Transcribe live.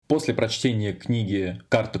После прочтения книги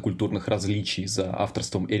 «Карта культурных различий» за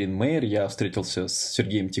авторством Эрин Мейер я встретился с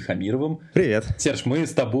Сергеем Тихомировым. Привет. Серж, мы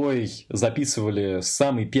с тобой записывали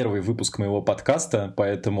самый первый выпуск моего подкаста,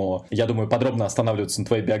 поэтому, я думаю, подробно останавливаться на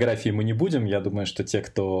твоей биографии мы не будем. Я думаю, что те,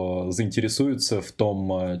 кто заинтересуется в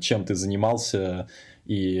том, чем ты занимался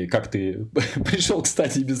и как ты пришел к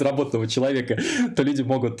стадии безработного человека, то люди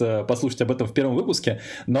могут послушать об этом в первом выпуске.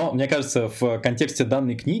 Но, мне кажется, в контексте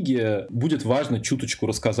данной книги будет важно чуточку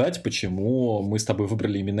рассказать, почему мы с тобой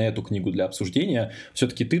выбрали именно эту книгу для обсуждения.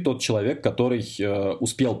 Все-таки ты тот человек, который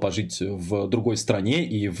успел пожить в другой стране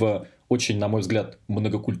и в очень, на мой взгляд,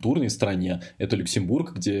 многокультурной стране. Это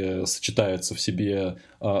Люксембург, где сочетаются в себе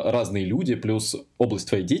разные люди, плюс область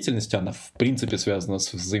твоей деятельности, она в принципе связана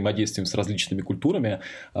с взаимодействием с различными культурами,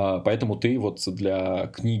 поэтому ты вот для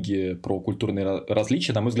книги про культурные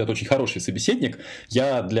различия, на мой взгляд, очень хороший собеседник.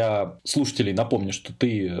 Я для слушателей напомню, что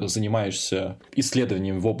ты занимаешься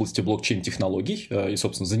исследованием в области блокчейн-технологий и,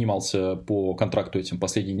 собственно, занимался по контракту этим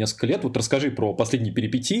последние несколько лет. Вот расскажи про последние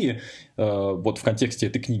перипетии вот в контексте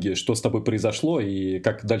этой книги, что с тобой произошло и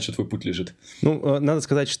как дальше твой путь лежит? Ну, надо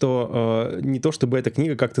сказать, что не то чтобы эта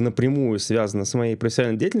книга как-то напрямую связана с моей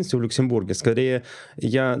профессиональной деятельностью в Люксембурге, скорее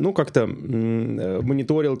я, как-то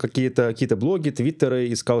мониторил какие-то блоги,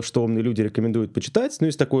 твиттеры, искал, что умные люди рекомендуют почитать,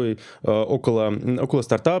 есть такой около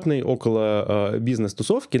стартапной, около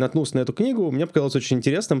бизнес-тусовки, наткнулся на эту книгу, мне показалось очень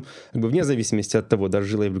интересным, вне зависимости от того, даже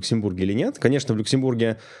жила я в Люксембурге или нет. Конечно, в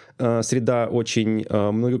Люксембурге среда очень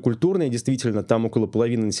многокультурная, действительно, там около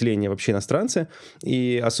половины населения вообще иностранцы,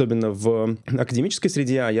 и особенно в академической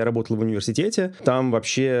среде, я работал в университете, там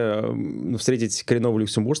вообще встретить коренного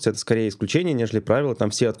люксембуржца — это скорее исключение, нежели правило,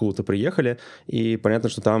 там все откуда-то приехали, и понятно,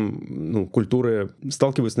 что там культуры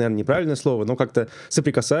сталкиваются, наверное, неправильное слово, но как-то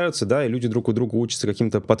соприкасаются, да, и люди друг у друга учатся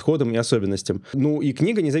каким-то подходам и особенностям. И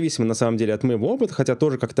книга независимо, на самом деле, от моего опыта, хотя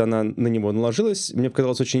тоже как-то она на него наложилась, мне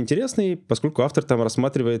показалось очень интересной, поскольку автор там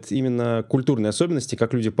рассматривает именно культурные особенности,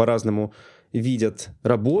 как люди по-разному видят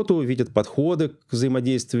работу, видят подходы к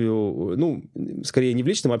взаимодействию, скорее не в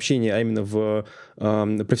личном общении, а именно в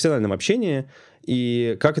профессиональном общении,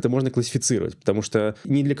 и как это можно классифицировать, потому что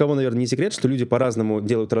ни для кого, наверное, не секрет, что люди по-разному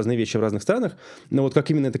делают разные вещи в разных странах, но вот как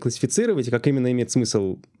именно это классифицировать и как именно имеет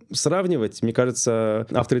смысл сравнивать, мне кажется,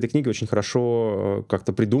 автор этой книги очень хорошо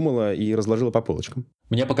как-то придумала и разложила по полочкам.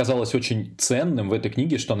 Мне показалось очень ценным в этой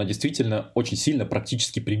книге, что она действительно очень сильно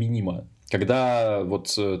практически применима. Когда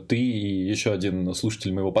вот ты и еще один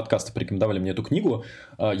слушатель моего подкаста порекомендовали мне эту книгу,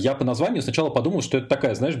 я по названию сначала подумал, что это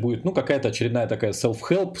такая, знаешь, будет, какая-то очередная такая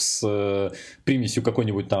self-help с примесью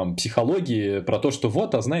какой-нибудь там психологии про то, что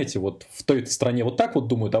знаете, вот в той стране вот так вот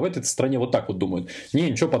думают, а в этой стране вот так вот думают.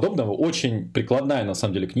 Ничего подобного. Очень прикладная, на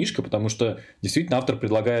самом деле, книжка, потому что действительно автор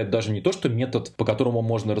предлагает даже не то, что метод, по которому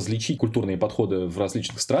можно различить культурные подходы в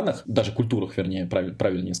различных странах, даже культурах, вернее,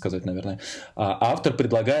 правильнее сказать, наверное, а автор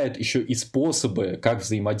предлагает еще и способы, как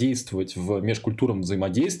взаимодействовать в межкультурном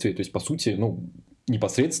взаимодействии, то есть, по сути,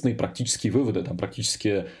 непосредственные практические выводы, там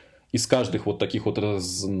практически из каждых вот таких вот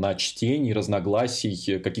разночтений,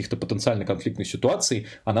 разногласий, каких-то потенциально конфликтных ситуаций,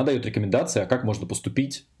 она дает рекомендации, а как можно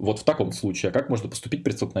поступить вот в таком случае, а как можно поступить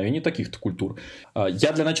при столкновении таких-то культур.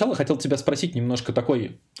 Я для начала хотел тебя спросить немножко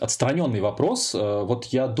такой отстраненный вопрос. Вот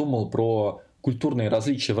я думал про культурные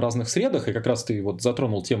различия в разных средах, и как раз ты вот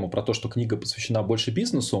затронул тему про то, что книга посвящена больше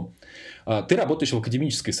бизнесу. Ты работаешь в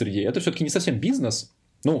академической среде. Это все-таки не совсем бизнес.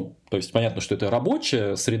 То есть понятно, что это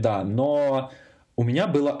рабочая среда, но у меня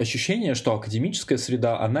было ощущение, что академическая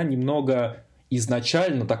среда, она немного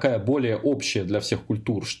изначально такая более общая для всех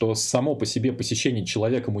культур, что само по себе посещение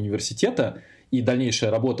человеком университета и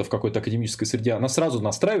дальнейшая работа в какой-то академической среде, она сразу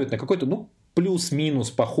настраивает на какой-то,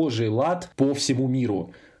 плюс-минус похожий лад по всему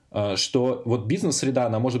миру. Что вот бизнес-среда,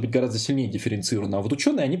 она может быть гораздо сильнее дифференцирована, а вот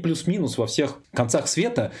ученые, они плюс-минус во всех концах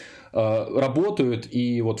света работают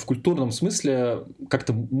и вот в культурном смысле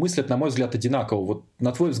как-то мыслят, на мой взгляд, одинаково. Вот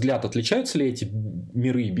на твой взгляд, отличаются ли эти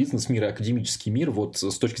миры, бизнес-мир и академический мир вот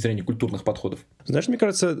с точки зрения культурных подходов? Знаешь, мне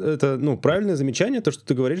кажется, это правильное замечание, то, что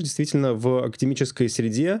ты говоришь, действительно, в академической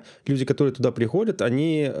среде люди, которые туда приходят,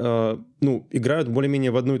 они играют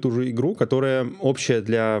более-менее в одну и ту же игру, которая общая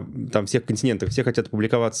для всех континентов. Все хотят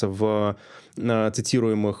публиковаться в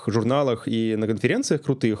цитируемых журналах и на конференциях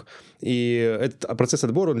крутых, и этот процесс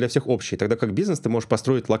отбора для всех общий, тогда как бизнес ты можешь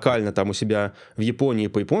построить локально там у себя в Японии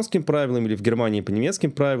по японским правилам или в Германии по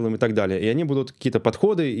немецким правилам и так далее, и они будут какие-то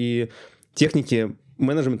подходы и техники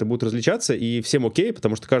менеджменты будут различаться, и всем окей,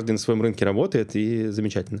 потому что каждый на своем рынке работает, и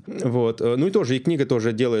замечательно. Вот. Ну и тоже, и книга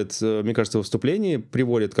тоже делает, мне кажется, в вступлении,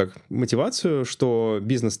 приводит как мотивацию, что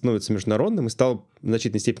бизнес становится международным и стал в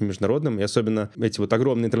значительной степени международным, и особенно эти вот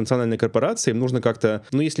огромные интернациональные корпорации, им нужно как-то,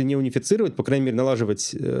 ну если не унифицировать, по крайней мере,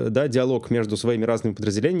 налаживать, да, диалог между своими разными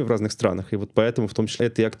подразделениями в разных странах, и вот поэтому в том числе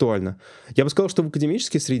это и актуально. Я бы сказал, что в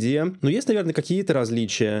академической среде, ну, есть, наверное, какие-то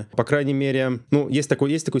различия, по крайней мере, ну, есть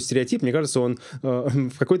такой стереотип, мне кажется, он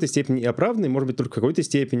в какой-то степени и оправданный, может быть, только в какой-то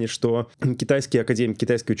степени, что китайские академики,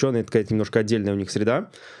 китайские ученые, это какая-то немножко отдельная у них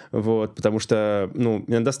среда, вот, потому что, ну,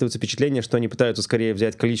 иногда остается впечатление, что они пытаются скорее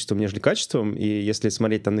взять количеством, нежели качеством, и если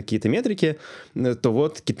смотреть там на какие-то метрики, то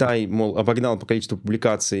вот Китай, мол, обогнал по количеству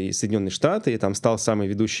публикаций Соединенные Штаты, и там стал самой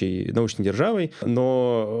ведущей научной державой,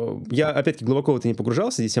 но я, опять-таки, глубоко в это не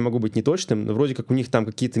погружался, здесь я могу быть неточным, но вроде как у них там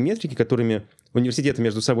какие-то метрики, которыми университеты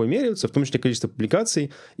между собой меряются, в том числе количество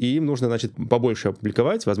публикаций, и им нужно, значит, побольше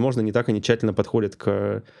опубликовать, возможно, не так они тщательно подходят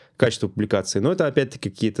к качеству публикации, но это, опять-таки,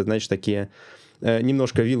 какие-то, значит, такие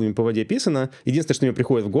немножко вилами по воде писано. Единственное, что мне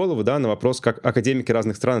приходит в голову, да, на вопрос, как академики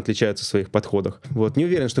разных стран отличаются в своих подходах. Вот, не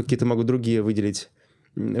уверен, что какие-то могу другие выделить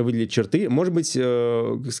черты. Может быть,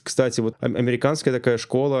 кстати, вот американская такая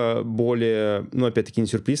школа более, ну, опять-таки, не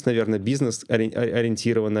сюрприз, наверное,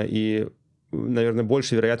 бизнес-ориентирована и, наверное,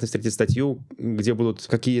 больше вероятность встретить статью, где будут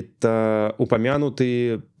какие-то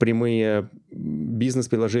упомянутые прямые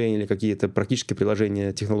бизнес-приложения или какие-то практические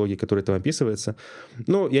приложения технологий, которые там описываются.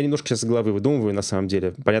 Ну, я немножко сейчас из головы выдумываю, на самом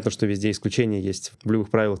деле. Понятно, что везде исключения есть в любых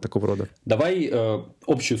правилах такого рода. Давай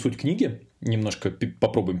общую суть книги немножко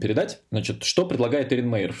попробуем передать. Значит, что предлагает Эрин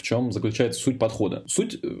Мейер? В чем заключается суть подхода?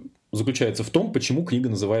 Суть заключается в том, почему книга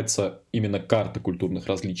называется именно «Карта культурных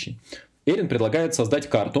различий». Эрин предлагает создать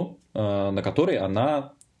карту, на которой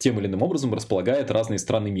она тем или иным образом располагает разные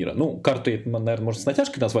страны мира. Ну, карту, наверное, можно с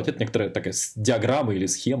натяжкой назвать, это некоторая такая диаграмма или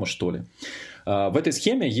схема, что ли. В этой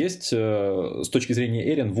схеме есть, с точки зрения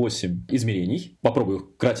Эрин, 8 измерений. Попробую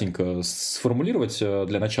их кратенько сформулировать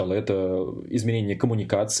для начала. Это измерение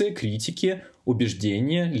коммуникации, критики,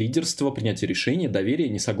 убеждения, лидерства, принятия решений, доверия,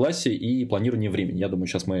 несогласия и планирования времени. Я думаю,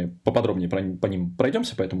 сейчас мы поподробнее по ним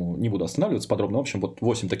пройдемся, поэтому не буду останавливаться подробно. В общем, вот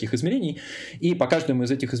 8 таких измерений. И по каждому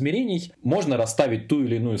из этих измерений можно расставить ту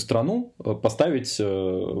или иную страну, поставить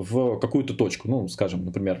в какую-то точку. Ну, скажем,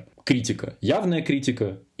 например, критика. Явная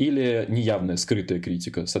критика или неявная, скрытая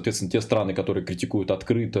критика. Соответственно, те страны, которые критикуют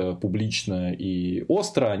открыто, публично и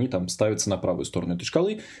остро, они там ставятся на правую сторону этой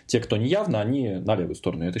шкалы. Те, кто неявно, они на левую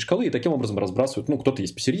сторону этой шкалы. И таким образом разбрасывают, ну, кто-то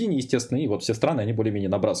есть посередине, естественно, и вот все страны, они более-менее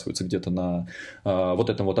набрасываются где-то на вот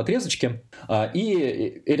этом вот отрезочке.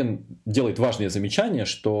 И Эрин делает важное замечание,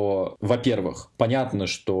 что, во-первых, понятно,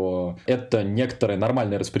 что это некоторое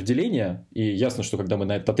нормальное распределение, и ясно, что когда мы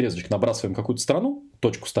на этот отрезочек набрасываем какую-то страну,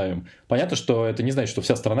 точку ставим, понятно, что это не значит, что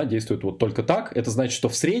вся страна действует вот только так, это значит, что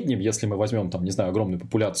в среднем, если мы возьмем, там, не знаю, огромную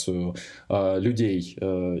популяцию людей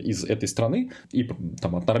из этой страны и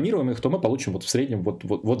там отнормируем их, то мы получим вот в среднем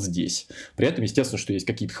вот здесь. При этом, естественно, что есть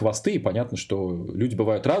какие-то хвосты, и понятно, что люди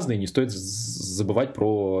бывают разные, не стоит забывать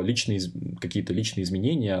про какие-то личные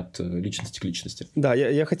изменения от личности к личности. Да,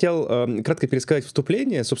 я хотел кратко пересказать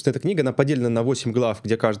вступление. Собственно, эта книга, она поделена на 8 глав,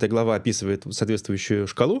 где каждая глава описывает соответствующую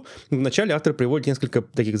шкалу. Вначале автор приводит несколько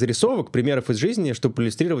таких зарисовок, примеров из жизни, чтобы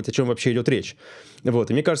проиллюстрировать, о чем вообще идет речь. Вот.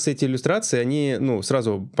 И мне кажется, эти иллюстрации, они, ну,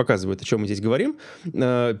 сразу показывают, о чем мы здесь говорим.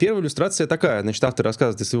 Первая иллюстрация такая. Значит, автор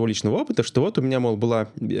рассказывает из своего личного опыта, что вот у меня, мол, была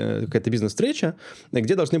какая-то бизнес-встреча,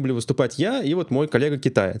 где должны были выступать я и вот мой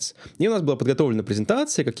коллега-китаец. И у нас была подготовлена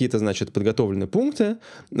презентация, какие-то, значит, подготовленные пункты,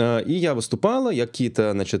 и я выступала, я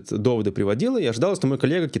какие-то, значит, доводы приводила, и я ждала, что мой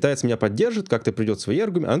коллега-китаец меня поддержит, как-то придет свои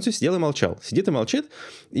аргументы, а он все сидел и молчал. Сидит и молчит,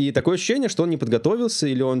 и такое ощущение, что он не подготовился,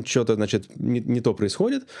 или он что-то, значит, не то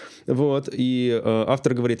происходит, вот, и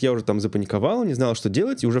автор говорит, я уже там запаниковал, не знал, что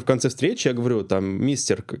делать, и уже в конце встречи я говорю, там,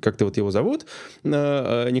 мистер, как-то вот его зовут,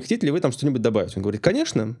 не хотите ли вы там что-нибудь добавить? Он говорит,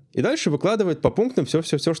 конечно, и дальше выкладывает по пунктам все,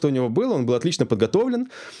 что у него было, он был отлично подготовлен,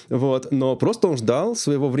 вот, но просто он ждал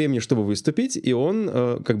своего времени, чтобы выступить, и он,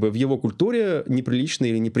 как бы в его культуре неприлично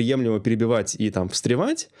или неприемлемо перебивать и там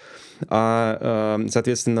встревать,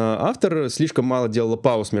 соответственно, автор слишком мало делал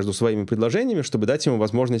пауз между своими предложениями, чтобы дать ему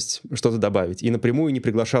возможность что-то добавить, и напрямую не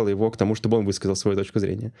приглашала его к тому, чтобы он высказал свою точку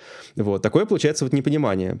зрения. Вот. Такое получается вот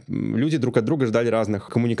непонимание. Люди друг от друга ждали разных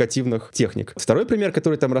коммуникативных техник. Второй пример,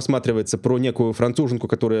 который там рассматривается, про некую француженку,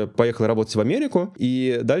 которая поехала работать в Америку,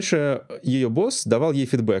 и дальше ее босс давал ей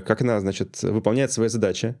фидбэк, как она, значит, выполняет свои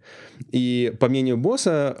задачи. И по мнению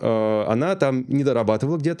босса, она там не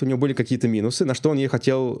дорабатывала где-то, у нее были какие-то минусы, на что он ей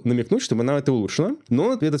хотел намекнуть, чтобы она это улучшила.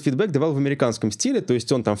 Но этот фидбэк давал в американском стиле, то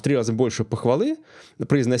есть он там в 3 раза больше похвалы,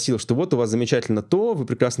 произносил, что вот у вас замечательно то, вы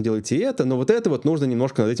прекрасно делаете это, но вот это вот нужно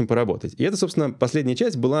немножко над этим поработать. И это, собственно, последняя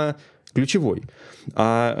часть была ключевой.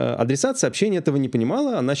 А адресат сообщения этого не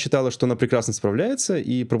понимала, она считала, что она прекрасно справляется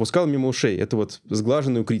и пропускала мимо ушей эту вот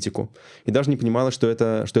сглаженную критику. И даже не понимала, что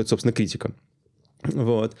это собственно, критика.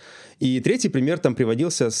 Вот. И третий пример там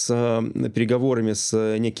приводился с переговорами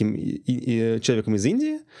с неким человеком из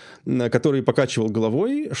Индии, который покачивал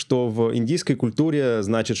головой, что в индийской культуре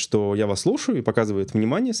значит, что я вас слушаю, и показывает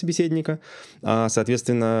внимание собеседника, а,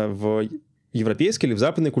 соответственно, в европейской или в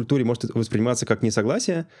западной культуре может восприниматься как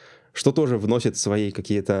несогласие, что тоже вносит свои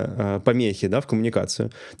какие-то помехи, да, в коммуникацию.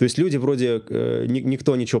 То есть люди вроде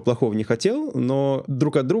никто ничего плохого не хотел, но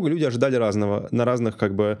друг от друга люди ожидали разного, на разных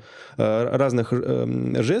как бы разных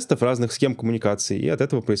жестов, разных схем коммуникации, и от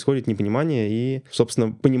этого происходит непонимание и,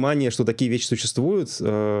 собственно, понимание, что такие вещи существуют,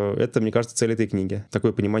 это, мне кажется, цель этой книги.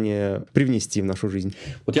 Такое понимание привнести в нашу жизнь.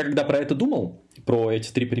 Вот я когда про это думал, про эти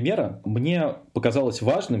 3 примера, мне показалось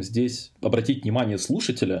важным здесь обратить внимание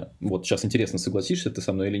слушателя, вот сейчас интересно, согласишься ты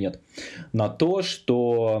со мной или нет, на то,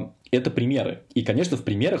 что это примеры. И, конечно, в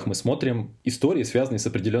примерах мы смотрим истории, связанные с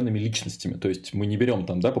определенными личностями. То есть мы не берем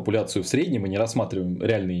там, да, популяцию в среднем, мы не рассматриваем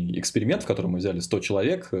реальный эксперимент, в котором мы взяли 100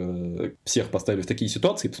 человек, всех поставили в такие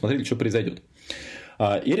ситуации и посмотрели, что произойдет.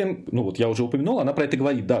 Эрин, ну вот я уже упомянул, она про это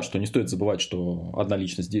говорит, да, что не стоит забывать, что одна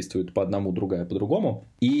личность действует по одному, другая по другому.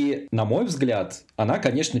 И, на мой взгляд, она,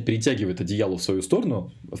 конечно, перетягивает одеяло в свою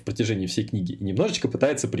сторону в протяжении всей книги и немножечко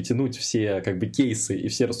пытается притянуть все как бы кейсы и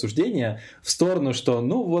все рассуждения в сторону, что,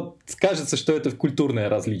 ну вот, кажется, что это культурное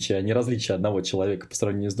различие, а не различие одного человека по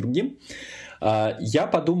сравнению с другим. Я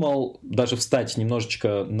подумал даже встать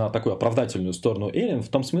немножечко на такую оправдательную сторону Эрин, в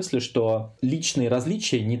том смысле, что личные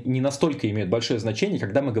различия не настолько имеют большое значение,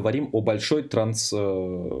 когда мы говорим о большой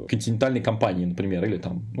трансконтинентальной компании, например, или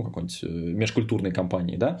там, ну, какой-нибудь межкультурной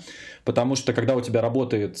компании, да, потому что когда у тебя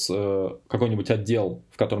работает какой-нибудь отдел,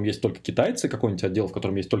 в котором есть только китайцы, какой-нибудь отдел, в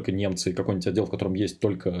котором есть только немцы, какой-нибудь отдел, в котором есть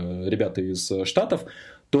только ребята из Штатов,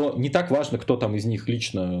 то не так важно, кто там из них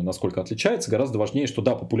лично насколько отличается, гораздо важнее, что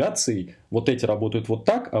да, популяции вот эти работают вот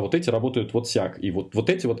так, а вот эти работают вот сяк. И вот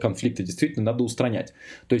эти вот конфликты действительно надо устранять.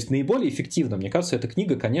 То есть наиболее эффективно, мне кажется, эта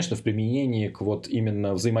книга, конечно, в применении к вот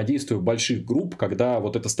именно взаимодействию больших групп, когда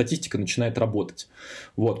вот эта статистика начинает работать.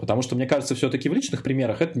 Вот, потому что, мне кажется, все-таки в личных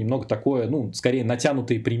примерах это немного такое, ну, скорее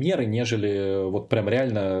натянутые примеры, нежели вот прям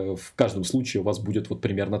реально в каждом случае у вас будет вот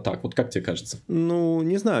примерно так. Вот как тебе кажется? Ну,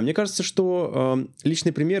 не знаю, мне кажется, что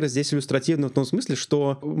личные примеры здесь иллюстративны в том смысле,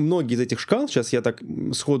 что многие из этих шкал, сейчас я так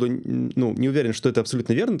сходу, ну, не уверен, что это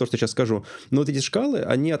абсолютно верно, то, что я сейчас скажу, но вот эти шкалы,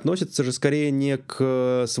 они относятся же скорее не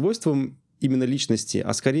к свойствам именно личности,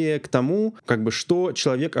 а скорее к тому, как бы, что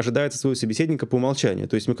человек ожидает от своего собеседника по умолчанию.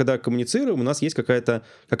 То есть мы когда коммуницируем, у нас есть какая-то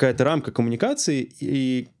рамка коммуникации,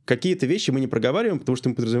 и какие-то вещи мы не проговариваем, потому что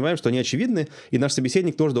мы подразумеваем, что они очевидны, и наш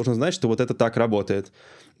собеседник тоже должен знать, что вот это так работает.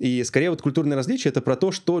 И скорее вот культурное различие — это про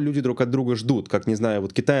то, что люди друг от друга ждут. Как, не знаю,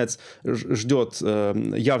 вот китаец ждет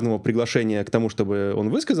явного приглашения к тому, чтобы он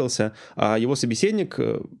высказался, а его собеседник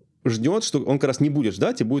ждет, что он как раз не будет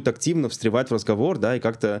ждать и будет активно встревать в разговор, да, и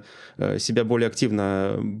как-то себя более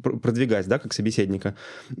активно продвигать, да, как собеседника.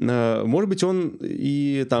 Может быть, он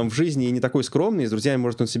и там в жизни и не такой скромный, с друзьями,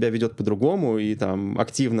 может, он себя ведет по-другому и там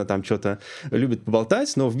активно там что-то любит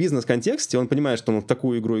поболтать, но в бизнес-контексте он понимает, что он в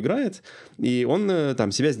такую игру играет, и он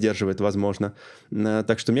там себя сдерживает, возможно.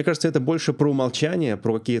 Так что, мне кажется, это больше про умолчание,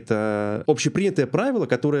 про какие-то общепринятые правила,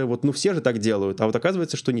 которые вот, ну, все же так делают, а вот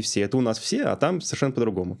оказывается, что не все. Это у нас все, а там совершенно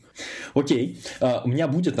по-другому. Окей. У меня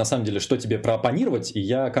будет, на самом деле, что тебе проопонировать, и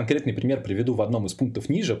я конкретный пример приведу в одном из пунктов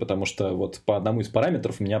ниже, потому что вот по одному из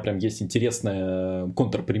параметров у меня прям есть интересный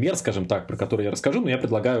контрпример, скажем так, про который я расскажу, но я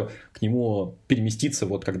предлагаю к нему переместиться,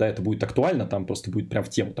 вот когда это будет актуально, там просто будет прям в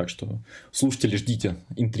тему, так что слушатели, ждите,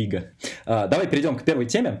 интрига. Давай перейдем к первой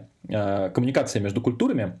теме. Коммуникация между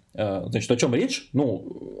культурами. Значит, о чем речь?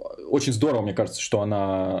 Ну, очень здорово, мне кажется, что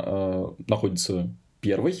она находится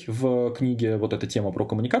первой в книге, вот эта тема про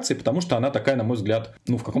коммуникации, потому что она такая, на мой взгляд,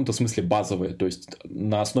 ну, в каком-то смысле базовая. То есть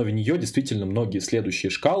на основе нее действительно многие следующие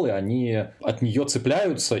шкалы, они от нее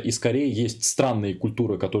цепляются, и скорее есть странные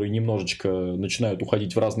культуры, которые немножечко начинают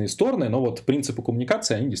уходить в разные стороны, но вот принципы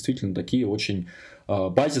коммуникации, они действительно такие очень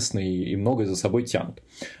базисные и многое за собой тянут.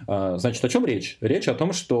 Значит, о чем речь? Речь о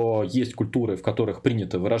том, что есть культуры, в которых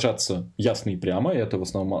принято выражаться ясно и прямо, и это в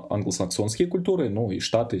основном англосаксонские культуры, ну и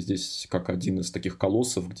Штаты здесь как один из таких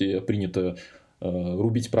колоссов, где принято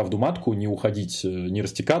рубить правду матку, не уходить, не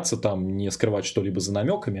растекаться там, не скрывать что-либо за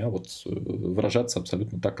намеками, а вот выражаться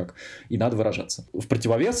абсолютно так, как и надо выражаться. В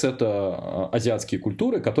противовес это азиатские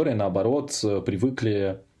культуры, которые, наоборот,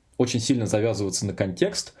 привыкли очень сильно завязываться на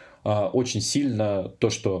контекст, очень сильно то,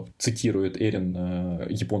 что цитирует Эрин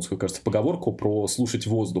японскую, кажется, поговорку про слушать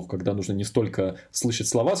воздух, когда нужно не столько слышать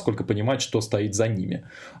слова, сколько понимать, что стоит за ними.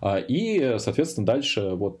 И, соответственно,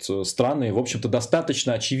 дальше вот страны, в общем-то,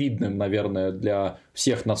 достаточно очевидным, наверное, для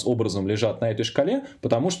всех нас образом лежат на этой шкале,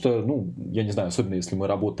 потому что, ну, я не знаю, особенно если мы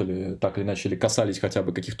работали так или иначе или касались хотя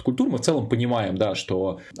бы каких-то культур, мы в целом понимаем, да,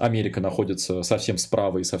 что Америка находится совсем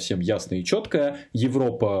справа и совсем ясная и четкая,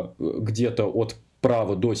 Европа где-то от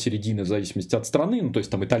права до середины в зависимости от страны, ну, то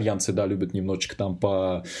есть там итальянцы, да, любят немножечко там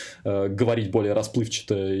говорить более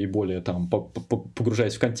расплывчато и более там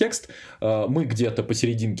погружаясь в контекст, мы где-то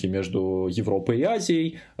посерединке между Европой и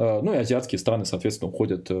Азией, ну и азиатские страны, соответственно,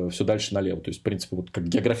 уходят все дальше налево, то есть, в принципе, вот как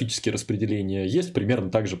географические распределения есть,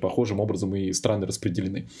 примерно так же похожим образом и страны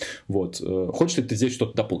распределены. Вот. Хочешь ли ты здесь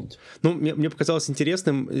что-то дополнить? Ну, мне показалось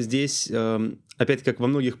интересным здесь, опять как во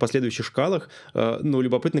многих последующих шкалах, ну,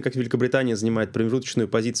 любопытно, как Великобритания занимает промежуточную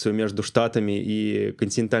позицию между Штатами и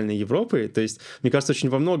континентальной Европой. То есть, мне кажется, очень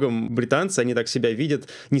во многом британцы, они так себя видят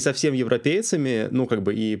не совсем европейцами, ну, как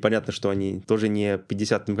бы, и понятно, что они тоже не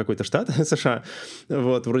 50-м какой-то штат США,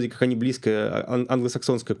 вот, вроде как они близкая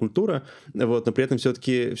англосаксонская культура, вот, но при этом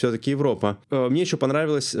все-таки Европа. Мне еще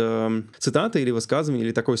понравилась цитата или высказывание,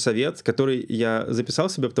 или такой совет, который я записал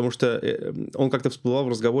себе, потому что он как-то всплывал в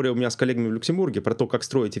разговоре у меня с коллегами в Люксембурге про то, как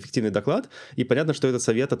строить эффективный доклад, и понятно, что этот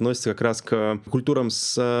совет относится как раз к культурам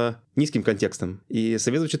с низким контекстом. И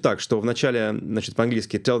совет звучит так, что вначале, значит,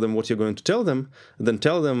 по-английски tell them what you're going to tell them, then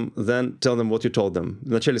tell them what you told them.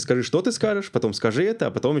 Вначале скажи, что ты скажешь, потом скажи это,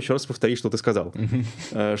 а потом еще раз повтори, что ты сказал.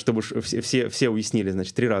 Чтобы все уяснили,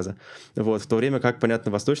 значит, 3 раза. Вот. В то время как,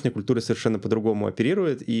 понятно, восточная культура совершенно по-другому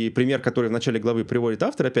оперирует. И пример, который в начале главы приводит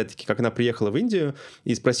автор, опять-таки, как она приехала в Индию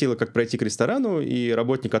и спросила, как пройти к ресторану, и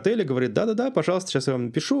работник отеля говорит, да-да-да, пожалуйста, сейчас я вам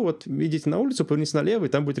напишу, вот идите на улицу, поверните налево, и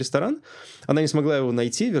там будет ресторан. Она не смогла его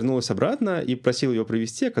найти, вернулась обратно и просила его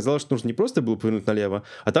привезти. Оказалось, что нужно не просто было повернуть налево,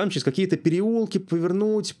 а там через какие-то переулки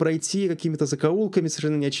повернуть, пройти какими-то закоулками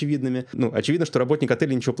совершенно неочевидными. Ну, очевидно, что работник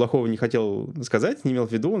отеля ничего плохого не хотел сказать, не имел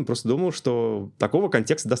в виду, он просто думал, что такого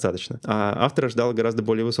контекста достаточно. А автор ждал гораздо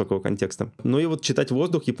более высокого контекста. Ну и вот читать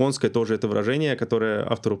воздух, японское тоже это выражение, которое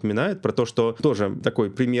автор упоминает, про то, что тоже такой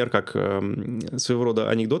пример, как своего рода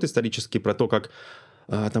анекдот исторический, про то, как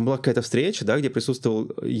там была какая-то встреча, да, где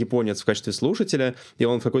присутствовал японец в качестве слушателя, и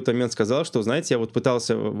он в какой-то момент сказал, что, знаете, я вот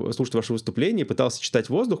пытался слушать ваше выступление, пытался читать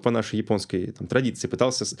воздух по нашей японской там, традиции,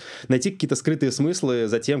 пытался найти какие-то скрытые смыслы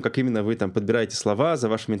за тем, как именно вы там подбираете слова, за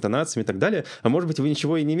вашими интонациями и так далее. А может быть, вы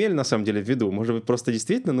ничего и не имели на самом деле в виду. Может быть, просто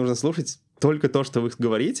действительно нужно слушать только то, что вы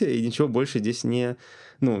говорите, и ничего больше здесь не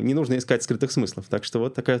нужно искать скрытых смыслов. Так что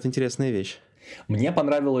вот такая вот интересная вещь. Мне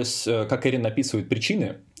понравилось, как Эрин описывает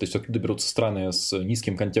причины, то есть откуда берутся страны с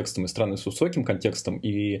низким контекстом и страны с высоким контекстом,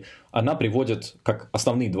 и она приводит как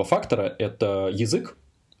основные 2 фактора, это язык,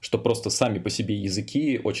 что просто сами по себе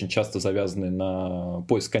языки очень часто завязаны на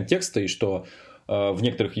поиск контекста, и что в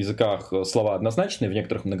некоторых языках слова однозначные, в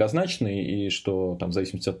некоторых многозначные, и что там в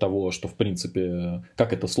зависимости от того, что в принципе,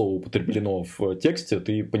 как это слово употреблено в тексте,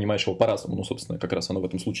 ты понимаешь его по-разному. Ну, собственно, как раз оно в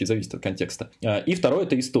этом случае зависит от контекста. И второе –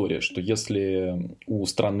 это история, что если у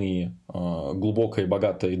страны глубокая,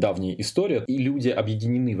 богатая и давняя история, и люди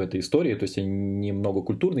объединены в этой истории, то есть они не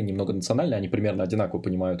многокультурные, не многонациональные, они примерно одинаково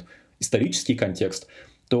понимают исторический контекст,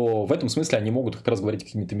 то в этом смысле они могут как раз говорить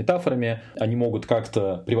какими-то метафорами, они могут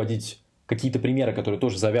как-то приводить какие-то примеры, которые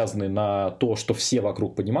тоже завязаны на то, что все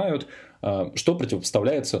вокруг понимают, что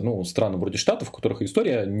противопоставляется странам вроде Штатов, в которых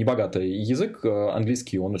история небогатая. И язык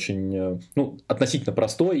английский, он очень относительно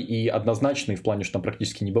простой и однозначный в плане, что там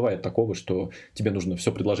практически не бывает такого, что тебе нужно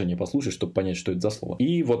все предложение послушать, чтобы понять, что это за слово.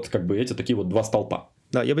 И вот как бы эти такие вот 2 столпа.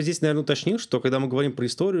 Да, я бы здесь, наверное, уточнил, что когда мы говорим про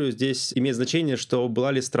историю, здесь имеет значение, что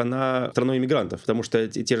была ли страна страной иммигрантов, потому что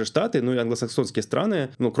те же Штаты, и англосаксонские страны,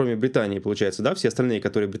 кроме Британии, получается, да, все остальные,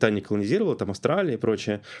 которые Британия колонизировала, там Австралия и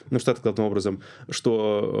прочее, Штаты главным образом,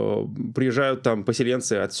 что приезжают там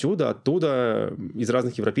поселенцы отсюда, оттуда, из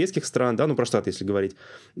разных европейских стран, да, про Штаты, если говорить,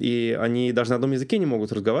 и они даже на одном языке не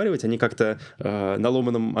могут разговаривать, они как-то на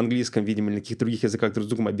ломаном английском, видимо, или на каких-то других языках друг с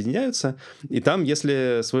другом объединяются, и там,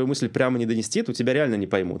 если свою мысль прямо не донести, то тебя реально не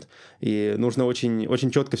поймут. И нужно очень, очень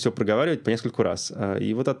четко все проговаривать по нескольку раз.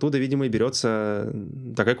 И вот оттуда, видимо, и берется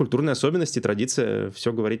такая культурная особенность и традиция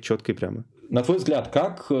все говорить четко и прямо. На твой взгляд,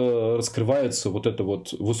 как раскрывается вот эта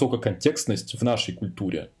вот высококонтекстность в нашей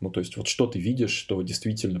культуре? Ну, то есть, вот что ты видишь, что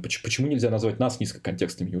действительно... Почему нельзя назвать нас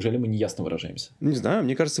низкоконтекстными? Неужели мы неясно выражаемся? Не знаю,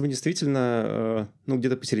 мне кажется, мы действительно,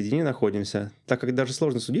 где-то посередине находимся. Так как даже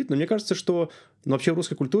сложно судить, но мне кажется, что вообще в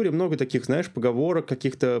русской культуре много таких, знаешь, поговорок,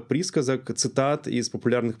 каких-то присказок, цитат из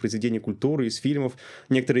популярных произведений культуры, из фильмов.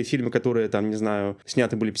 Некоторые фильмы, которые, там, не знаю,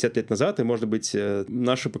 сняты были 50 лет назад, и, может быть,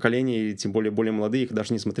 наше поколение, тем более молодые, их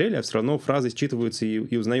даже не смотрели, а все равно фразы считываются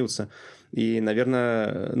и узнаются. И,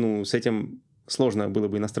 наверное, с этим сложно было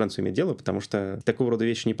бы иностранцу иметь дело, потому что такого рода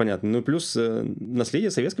вещи непонятны. Ну и плюс наследие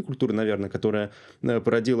советской культуры, наверное, которая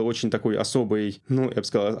породила очень такой особый, я бы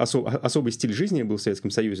сказал, особый стиль жизни был в Советском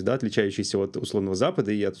Союзе, да, отличающийся от условного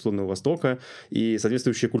Запада и от условного Востока, и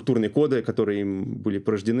соответствующие культурные коды, которые им были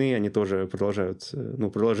порождены, они тоже продолжают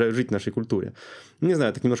жить в нашей культуре. Не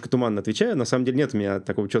знаю, так немножко туманно отвечаю, на самом деле нет у меня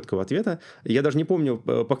такого четкого ответа. Я даже не помню,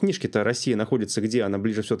 по книжке-то Россия находится где? Она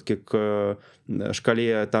ближе все-таки к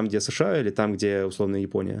шкале там, где США, или там, где условно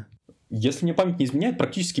Япония? Если мне память не изменяет,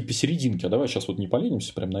 практически посерединке. Давай сейчас не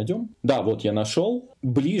поленимся, прям найдем. Да, вот я нашел.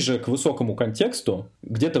 Ближе к высокому контексту,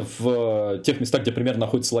 где-то в тех местах, где примерно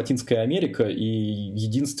находится Латинская Америка, и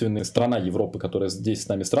единственная страна Европы, которая здесь с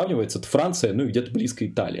нами сравнивается, это Франция, и где-то близко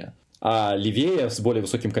Италия. А левее, с более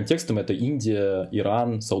высоким контекстом, это Индия,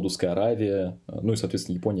 Иран, Саудовская Аравия, и,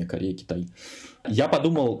 соответственно, Япония, Корея, Китай. Я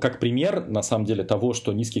подумал, как пример, на самом деле, того,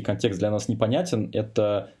 что низкий контекст для нас непонятен,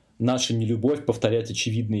 это наша нелюбовь повторять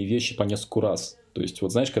очевидные вещи по нескольку раз. То есть,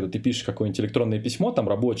 вот знаешь, когда ты пишешь какое-нибудь электронное письмо, там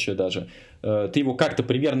рабочее даже, ты его как-то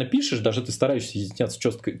примерно пишешь, даже ты стараешься изъясняться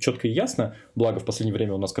четко и ясно, благо в последнее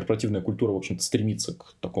время у нас корпоративная культура, в общем-то, стремится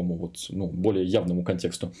к такому более явному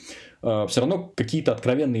контексту. Все равно какие-то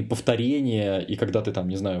откровенные повторения, и когда ты там,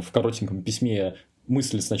 не знаю, в коротеньком письме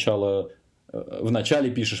мысли сначала в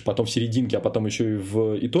начале пишешь, потом в серединке, а потом еще и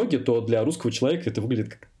в итоге, то для русского человека это выглядит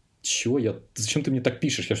как... Зачем ты мне так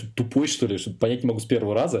пишешь? Я что, тупой, что ли? Что понять не могу с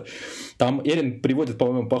первого раза? Там Эрин приводит,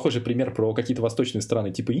 по-моему, похожий пример про какие-то восточные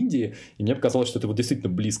страны типа Индии, и мне показалось, что это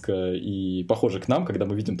действительно близко и похоже к нам, когда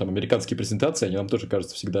мы видим там американские презентации, они нам тоже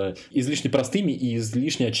кажутся всегда излишне простыми и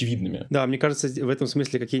излишне очевидными. Да, мне кажется, в этом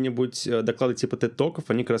смысле какие-нибудь доклады типа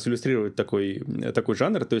TED-токов, они как раз иллюстрируют такой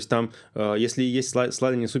жанр, то есть там, если есть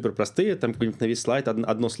слайды не супер простые, там какой-нибудь на весь слайд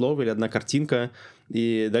одно слово или одна картинка,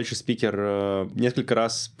 и дальше спикер несколько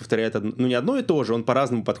раз повторяет, не одно и то же, он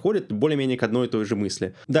по-разному подходит, более-менее к одной и той же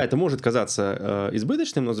мысли. Да, это может казаться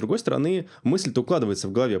избыточным, но, с другой стороны, мысль-то укладывается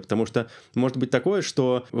в голове, потому что может быть такое,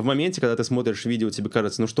 что в моменте, когда ты смотришь видео, тебе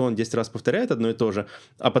кажется, что он 10 раз повторяет одно и то же,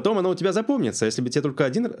 а потом оно у тебя запомнится. Если бы тебе только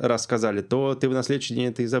один раз сказали, то ты на следующий день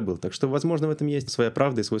это и забыл. Так что, возможно, в этом есть своя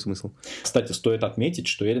правда и свой смысл. Кстати, стоит отметить,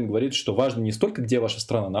 что Эрин говорит, что важно не столько, где ваша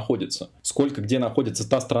страна находится, сколько где находится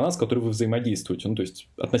та страна, с которой вы взаимодействуете. То есть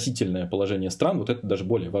относительное положение стран, вот это даже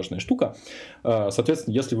более важная штука.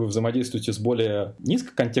 Соответственно, если вы взаимодействуете с более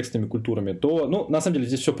низкоконтекстными культурами, то, на самом деле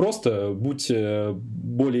здесь все просто. Будьте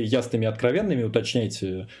более ясными и откровенными,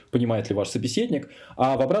 уточняйте, понимает ли ваш собеседник.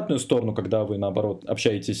 А в обратную сторону, когда вы, наоборот,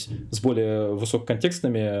 общаетесь с более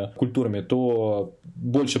высококонтекстными культурами, то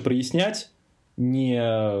больше прояснять, не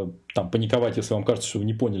паниковать, если вам кажется, что вы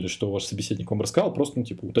не поняли, что ваш собеседник вам рассказал, просто,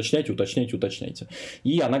 уточняйте.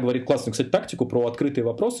 И она говорит классную, кстати, тактику про открытые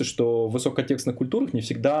вопросы, что в высококонтекстных культурах не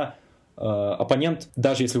всегда оппонент,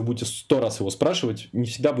 даже если вы будете 100 раз его спрашивать, не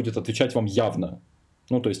всегда будет отвечать вам явно.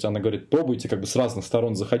 То есть она говорит, пробуйте с разных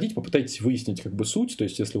сторон заходить, попытайтесь выяснить суть. То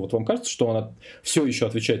есть если вам кажется, что она все еще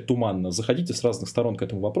отвечает туманно, заходите с разных сторон к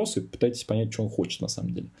этому вопросу и попытайтесь понять, что он хочет на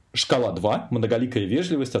самом деле. Шкала 2. Многоликая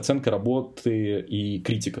вежливость, оценка работы и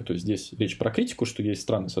критика. То есть здесь речь про критику, что есть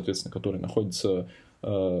страны, соответственно, которые находятся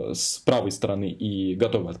с правой стороны и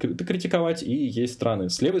готовы открыто критиковать, и есть страны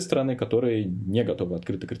с левой стороны, которые не готовы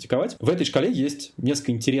открыто критиковать. В этой шкале есть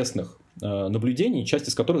несколько интересных наблюдений, часть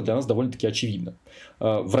из которых для нас довольно-таки очевидна.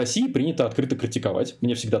 В России принято открыто критиковать,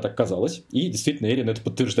 мне всегда так казалось, и действительно Эрин это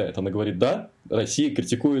подтверждает. Она говорит, да, Россия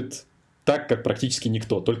критикует так, как практически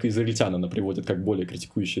никто. Только израильтян она приводит как более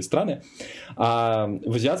критикующие страны. А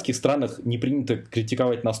в азиатских странах не принято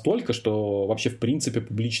критиковать настолько, что вообще в принципе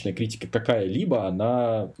публичная критика какая-либо,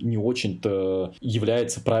 она не очень-то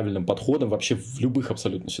является правильным подходом вообще в любых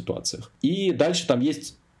абсолютно ситуациях. И дальше там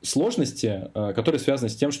есть сложности, которые связаны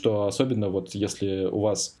с тем, что особенно если у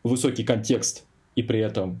вас высокий контекст и при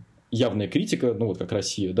этом явная критика, как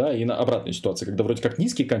Россия, да, и на обратной ситуации, когда вроде как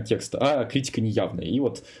низкий контекст, а критика неявная. И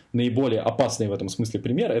наиболее опасный в этом смысле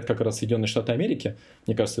пример, это как раз Соединенные Штаты Америки.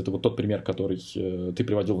 Мне кажется, это тот пример, который ты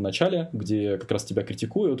приводил в начале, где как раз тебя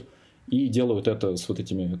критикуют, и делают это с вот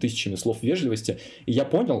этими тысячами слов вежливости. И я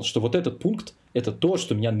понял, что вот этот пункт — это то,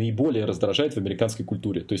 что меня наиболее раздражает в американской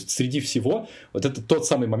культуре. То есть среди всего вот это тот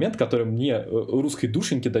самый момент, который мне, русской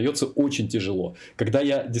душеньке, дается очень тяжело. Когда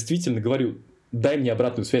я действительно говорю: дай мне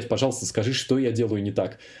обратную связь, пожалуйста, скажи, что я делаю не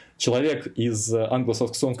так. Человек из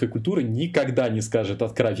англосаксонской культуры никогда не скажет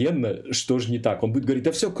откровенно, что же не так. Он будет говорить: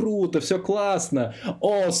 да все круто, все классно,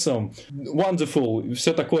 awesome, wonderful,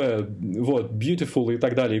 все такое, вот, beautiful и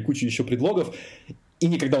так далее, и куча еще предлогов. И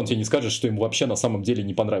никогда он тебе не скажет, что ему вообще на самом деле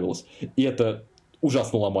не понравилось. И это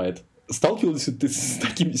ужасно ломает. Сталкивался ты с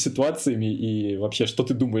такими ситуациями, и вообще, что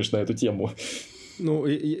ты думаешь на эту тему? Ну,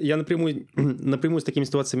 я напрямую с такими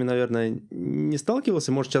ситуациями, наверное, не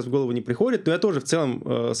сталкивался, может, сейчас в голову не приходит, но я тоже в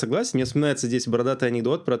целом согласен. Мне вспоминается здесь бородатый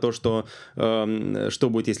анекдот про то, что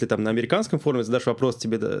будет, если там на американском форуме задашь вопрос,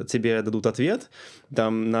 тебе дадут ответ,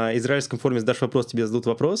 там на израильском форуме задашь вопрос, тебе зададут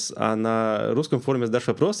вопрос, а на русском форуме задашь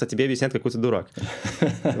вопрос, а тебе объяснят какой-то дурак.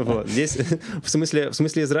 Вот. Здесь в смысле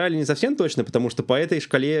Израиля не совсем точно, потому что по этой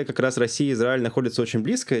шкале как раз Россия и Израиль находятся очень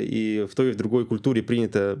близко, и в той и в другой культуре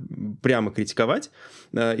принято прямо критиковать.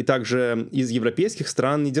 И также из европейских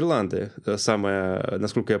стран Нидерланды, самая,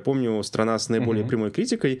 насколько я помню, страна с наиболее прямой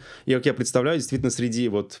критикой. И, как я представляю, действительно, среди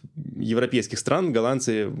вот европейских стран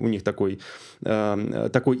голландцы, у них такой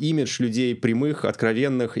имидж людей прямых,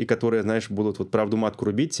 откровенных, и которые, знаешь, будут вот правду матку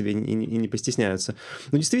рубить тебе и не постесняются.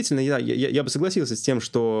 Но действительно, я бы согласился с тем,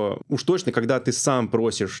 что уж точно, когда ты сам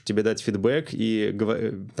просишь тебе дать фидбэк, и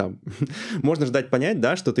там, можно же дать понять,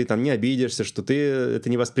 да, что ты там не обидишься, что ты это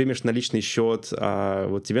не воспримешь на личный счет, а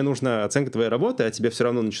вот тебе нужна оценка твоей работы, а тебе все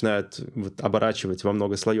равно начинают вот оборачивать во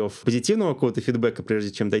много слоев позитивного какого-то фидбэка, прежде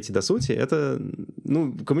чем дойти до сути, это,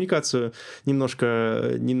 ну, коммуникацию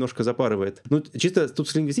немножко запарывает. Ну, чисто тут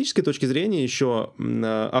с лингвистической точки зрения еще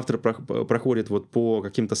автор проходит вот по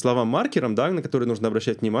каким-то словам-маркерам, да, на которые нужно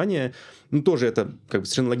обращать внимание. Ну, тоже это как бы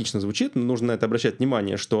совершенно логично звучит, но нужно на это обращать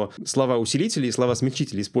внимание, что слова-усилители и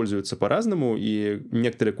слова-смягчители используются по-разному, и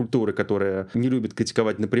некоторые культуры, которые не любят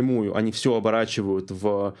критиковать напрямую, они все оборачивают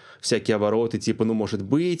в всякие обороты, типа, ну, может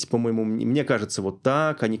быть, по-моему, мне кажется вот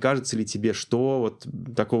так, а не кажется ли тебе что, вот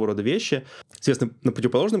такого рода вещи. Соответственно, на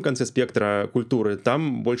противоположном конце спектра культуры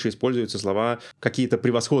там больше используются слова какие-то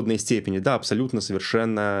превосходные степени, да, абсолютно,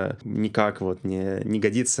 совершенно никак вот не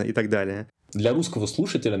годится и так далее. Для русского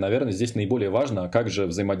слушателя, наверное, здесь наиболее важно, как же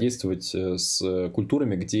взаимодействовать с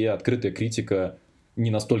культурами, где открытая критика не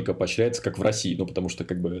настолько поощряется, как в России, ну, потому что,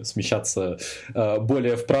 как бы, смещаться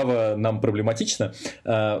более вправо нам проблематично.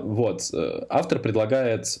 Вот. Автор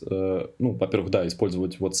предлагает, ну, во-первых, да,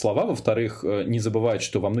 использовать вот слова, во-вторых, не забывать,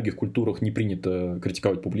 что во многих культурах не принято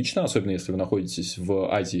критиковать публично, особенно если вы находитесь в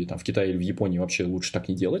Азии, там, в Китае или в Японии, вообще лучше так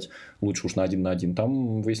не делать, лучше уж на один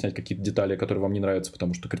там выяснять какие-то детали, которые вам не нравятся,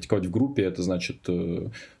 потому что критиковать в группе, это значит,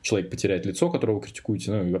 человек потеряет лицо, которого вы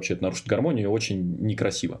критикуете, ну, и вообще это нарушит гармонию, и очень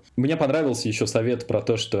некрасиво. Мне понравился еще совет про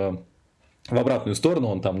то, что в обратную сторону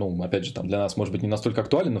он там, ну, опять же, там для нас, может быть, не настолько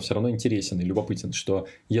актуален, но все равно интересен и любопытен, что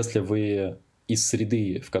если вы из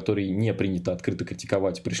среды, в которой не принято открыто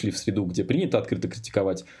критиковать, пришли в среду, где принято открыто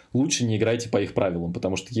критиковать, лучше не играйте по их правилам,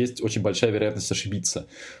 потому что есть очень большая вероятность ошибиться.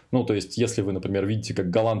 Ну, то есть, если вы, например, видите, как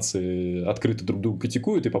голландцы открыто друг друга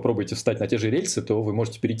критикуют, и попробуете встать на те же рельсы, то вы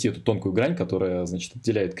можете перейти эту тонкую грань, которая, значит,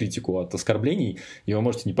 отделяет критику от оскорблений, и вы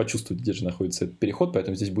можете не почувствовать, где же находится этот переход,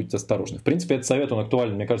 поэтому здесь будьте осторожны. В принципе, этот совет, он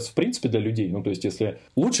актуален, мне кажется, в принципе, для людей. Ну, то есть, если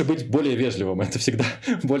лучше быть более вежливым, это всегда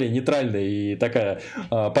более нейтральная и такая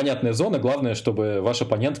понятная зона, главное, чтобы ваш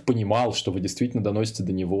оппонент понимал, что вы действительно доносите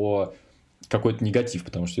до него какой-то негатив,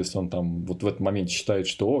 потому что если он там вот в этот момент считает,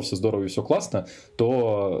 что все здорово и все классно,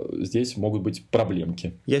 то здесь могут быть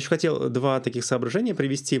проблемки. Я еще хотел два таких соображения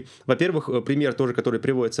привести. Во-первых, пример тоже, который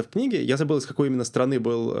приводится в книге. Я забыл, из какой именно страны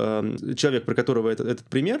был человек, про которого этот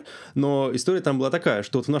пример, но история там была такая,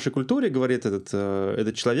 что вот в нашей культуре, говорит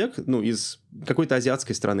этот человек, ну, из какой-то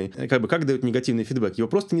азиатской страны, как дают негативный фидбэк? Его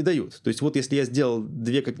просто не дают. То есть вот если я сделал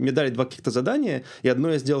мне дали два каких-то задания, и одно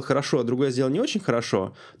я сделал хорошо, а другое я сделал не очень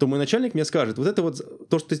хорошо, то мой начальник мне скажет: вот это вот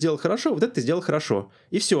то, что ты сделал хорошо, вот это ты сделал хорошо.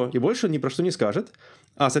 И все, и больше ни про что не скажет.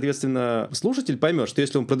 А, соответственно, слушатель поймет, что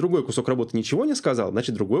если он про другой кусок работы ничего не сказал,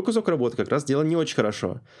 значит, другой кусок работы как раз сделан не очень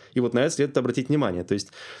хорошо. И вот на это следует обратить внимание. То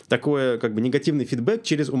есть такое как бы негативный фидбэк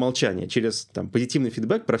через умолчание, через там позитивный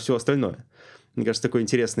фидбэк про все остальное. Мне кажется, такой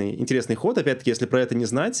интересный ход. Опять-таки, если про это не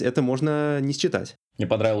знать, это можно не считать. Мне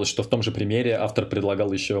понравилось, что в том же примере автор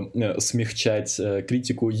предлагал еще смягчать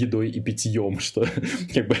критику едой и питьем, что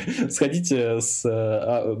как бы сходите с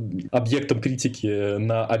объектом критики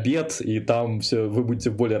на обед, и там все, вы будете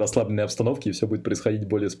в более расслабленной обстановке, и все будет происходить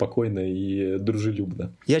более спокойно и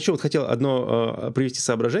дружелюбно. Я еще вот хотел одно привести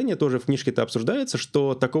соображение, тоже в книжке это обсуждается,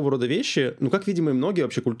 что такого рода вещи, ну, как, видимо, и многие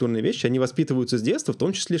вообще культурные вещи, они воспитываются с детства, в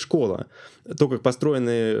том числе школа. То, как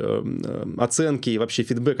построены оценки и вообще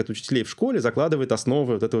фидбэк от учителей в школе, закладывает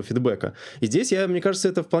основы вот этого фидбэка. И здесь я, мне кажется,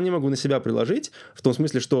 это вполне могу на себя приложить, в том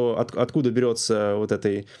смысле, что откуда берется вот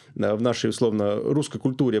этой, в нашей, условно, русской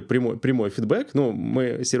культуре прямой фидбэк. Ну,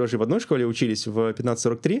 мы с Сережей в одной школе учились в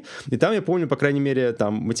 1543, и там, я помню, по крайней мере,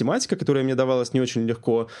 там математика, которая мне давалась не очень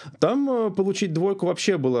легко, там получить двойку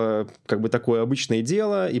вообще было как бы такое обычное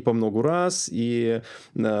дело, и по многу раз, и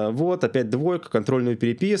вот, опять двойка, контрольную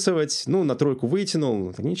переписывать, ну, на тройку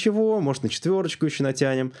вытянул, ничего, может, на четверочку еще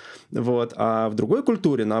натянем, вот, а в другой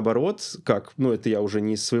культуре, наоборот, как, ну, это я уже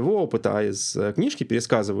не из своего опыта, а из книжки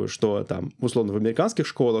пересказываю, что там, условно, в американских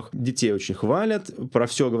школах детей очень хвалят, про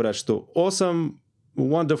все говорят, что awesome,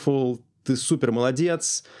 wonderful, ты супер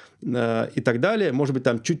молодец, и так далее. Может быть,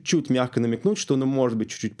 там чуть-чуть мягко намекнуть, что, ну, может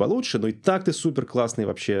быть, чуть-чуть получше, но и так ты супер классный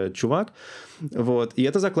вообще чувак. Вот. И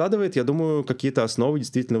это закладывает, я думаю, какие-то основы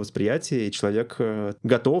действительно восприятия, и человек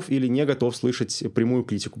готов или не готов слышать прямую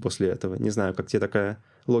критику после этого. Не знаю, как тебе такая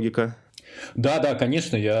логика? Да,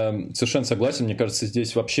 конечно, я совершенно согласен. Мне кажется,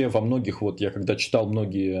 здесь вообще во многих, вот я когда читал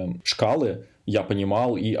многие шкалы, я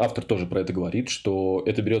понимал, и автор тоже про это говорит, что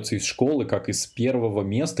это берется из школы, как из первого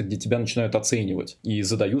места, где тебя начинают оценивать и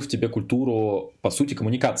задают в тебе культуру, по сути,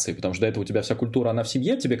 коммуникации, потому что до этого у тебя вся культура, она в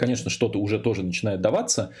семье, тебе, конечно, что-то уже тоже начинает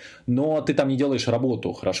даваться, но ты там не делаешь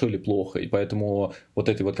работу, хорошо или плохо, и поэтому вот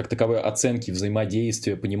этой вот как таковой оценки,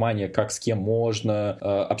 взаимодействия, понимания, как с кем можно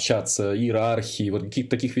общаться, иерархии, вот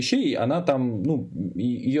каких-то таких вещей, она там, ну,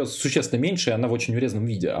 ее существенно меньше, и она в очень урезанном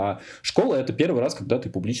виде, а школа — это первый раз, когда ты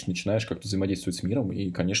публично начинаешь как-то взаимодействовать с миром,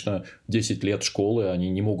 и, конечно, 10 лет школы, они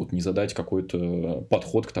не могут не задать какой-то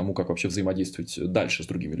подход к тому, как вообще взаимодействовать дальше с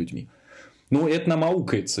другими людьми. Ну, это нам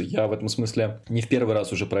аукается. Я в этом смысле не в первый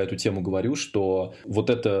раз уже про эту тему говорю, что вот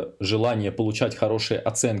это желание получать хорошие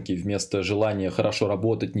оценки вместо желания хорошо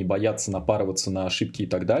работать, не бояться напарываться на ошибки и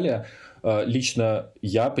так далее, лично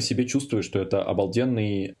я по себе чувствую, что это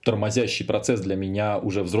обалденный тормозящий процесс для меня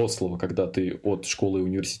уже взрослого, когда ты от школы и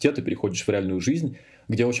университета переходишь в реальную жизнь,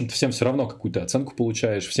 где, в общем-то, всем все равно какую-то оценку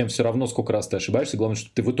получаешь, всем все равно, сколько раз ты ошибаешься, главное, что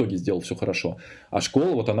ты в итоге сделал все хорошо. А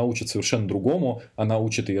школа, вот она учит совершенно другому, она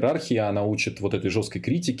учит иерархии, она учит вот этой жесткой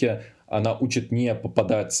критике, она учит не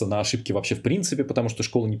попадаться на ошибки вообще в принципе, потому что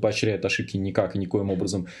школа не поощряет ошибки никак и никоим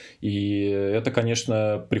образом. И это,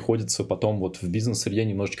 конечно, приходится потом вот в бизнес-среде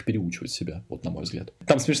немножечко переучивать себя, вот на мой взгляд.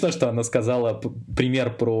 Там смешно, что она сказала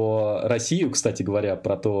пример про Россию, кстати говоря,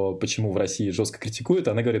 про то, почему в России жестко критикуют.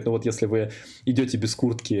 Она говорит, ну вот если вы идете без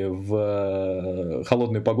куртки в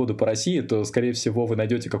холодную погоду по России, то, скорее всего, вы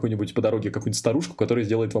найдете какую-нибудь по дороге какую-нибудь старушку, которая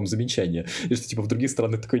сделает вам замечание. И что, типа, в других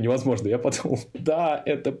странах такое невозможно. Я подумал, да,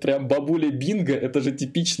 это прям бабуля Бинго, это же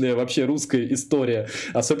типичная вообще русская история.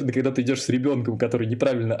 Особенно, когда ты идешь с ребенком, который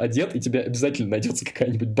неправильно одет, и тебе обязательно найдется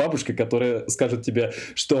какая-нибудь бабушка, которая скажет тебе,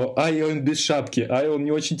 что ай, он без шапки, ай, он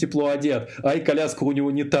не очень тепло одет, ай, коляска у него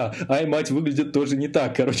не та, ай, мать выглядит тоже не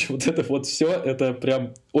так. Короче, вот это вот все, это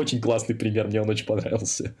прям очень классный пример, мне он очень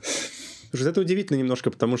понравился. Слушай, это удивительно немножко,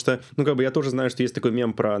 потому что, ну, как бы я тоже знаю, что есть такой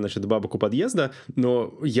мем про, значит, бабок у подъезда,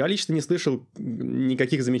 но я лично не слышал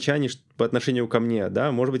никаких замечаний по отношению ко мне,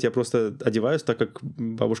 да, может быть, я просто одеваюсь так, как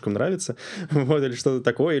бабушкам нравится, вот, или что-то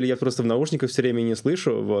такое, или я просто в наушниках все время не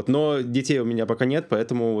слышу, вот, но детей у меня пока нет,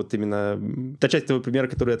 поэтому вот именно та часть этого примера,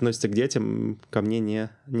 который относится к детям, ко мне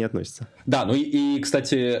не относится. Да, ну и,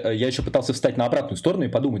 кстати, я еще пытался встать на обратную сторону и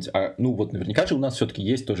подумать, ну вот наверняка же у нас все-таки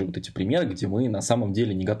есть тоже вот эти примеры, где мы на самом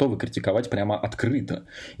деле не готовы критиковать прямо открыто.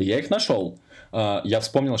 И я их нашел. Я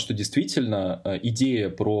вспомнил, что действительно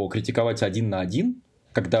идея про критиковать один на один,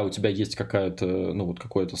 когда у тебя есть какая-то, ну вот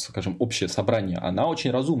какое-то, скажем, общее собрание, она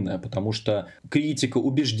очень разумная, потому что критика,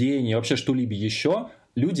 убеждения, вообще что-либо еще,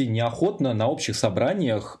 люди неохотно на общих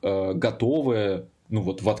собраниях готовы, ну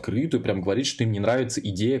вот в открытую прям говорить, что им не нравится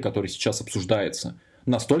идея, которая сейчас обсуждается.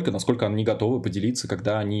 Настолько, насколько они не готовы поделиться,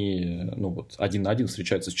 когда они, ну вот, один на один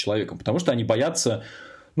встречаются с человеком. Потому что они боятся,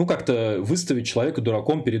 ну, как-то выставить человека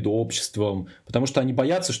дураком перед обществом, потому что они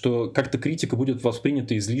боятся, что как-то критика будет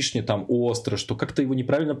воспринята излишне там остро, что как-то его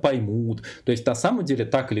неправильно поймут. То есть, на самом деле,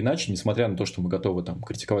 так или иначе, несмотря на то, что мы готовы там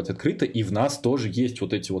критиковать открыто, и в нас тоже есть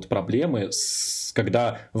вот эти вот проблемы,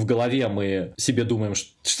 когда в голове мы себе думаем,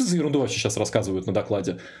 что за ерунду вообще сейчас рассказывают на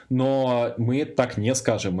докладе, но мы так не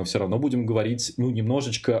скажем, мы все равно будем говорить, ну,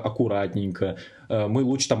 немножечко аккуратненько, мы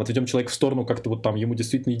лучше там отведем человека в сторону, как-то вот там ему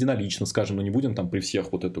действительно единолично скажем, но не будем там при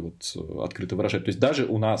всех вот это вот открыто выражать. То есть даже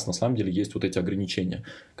у нас на самом деле есть вот эти ограничения,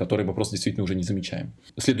 которые мы просто действительно уже не замечаем.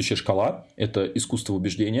 Следующая шкала – это искусство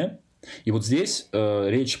убеждения. И вот здесь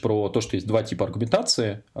речь про то, что есть два типа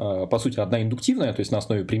аргументации. По сути, одна индуктивная, то есть на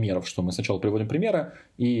основе примеров, что мы сначала приводим примеры,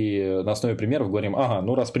 и на основе примеров говорим, ага,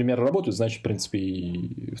 ну раз примеры работают, значит, в принципе,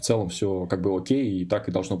 и в целом все как бы окей, и так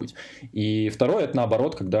и должно быть. И второе, это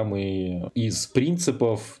наоборот, когда мы из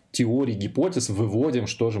принципов, теорий, гипотез выводим,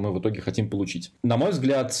 что же мы в итоге хотим получить. На мой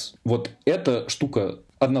взгляд, вот эта штука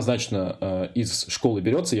однозначно из школы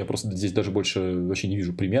берется. Я просто здесь даже больше вообще не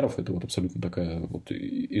вижу примеров. Это вот абсолютно такая вот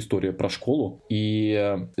история про школу.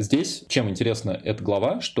 И здесь, чем интересна эта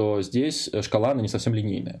глава, что здесь шкала, она не совсем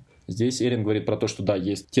линейная. Здесь Эрин говорит про то, что да,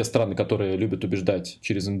 есть те страны, которые любят убеждать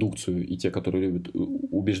через индукцию, и те, которые любят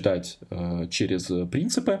убеждать через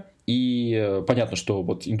принципы. И понятно, что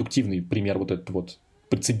вот индуктивный пример, вот этот вот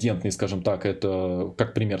прецедентный, скажем так, это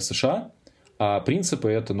как пример США. А принципы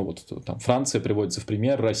это, ну вот там Франция приводится в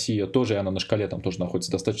пример, Россия тоже, и она на шкале там тоже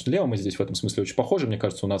находится достаточно лево, мы здесь в этом смысле очень похожи, мне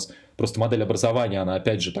кажется, у нас просто модель образования, она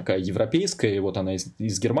опять же такая европейская, и вот она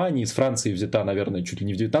из Германии, из Франции взята, наверное, чуть ли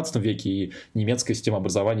не в 19 веке, и немецкая система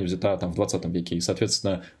образования взята там в 20 веке, и,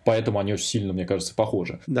 соответственно, поэтому они очень сильно, мне кажется,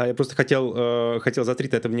 похожи. Да, я просто хотел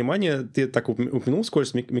заострить на это внимание, ты так упомянул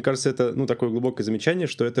вскользь, мне кажется, это, ну, такое глубокое замечание,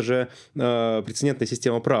 что это же прецедентная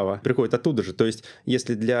система права, приходит оттуда же, то есть,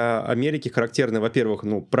 если для Америки характерно, во-первых,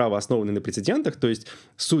 ну, право основано на прецедентах, то есть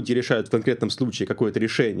судьи решают в конкретном случае какое-то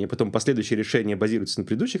решение, потом последующие решения базируются на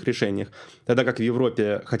предыдущих решениях, тогда как в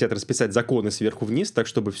Европе хотят расписать законы сверху вниз, так,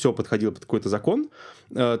 чтобы все подходило под какой-то закон,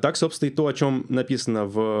 так, собственно, и то, о чем написано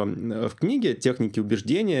в книге, техники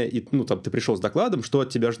убеждения, и, ну, там, ты пришел с докладом, что от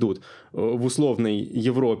тебя ждут. В условной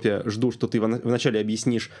Европе ждут, что ты вначале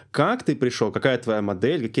объяснишь, как ты пришел, какая твоя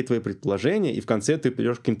модель, какие твои предположения, и в конце ты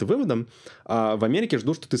придешь к каким-то выводам, а в Америке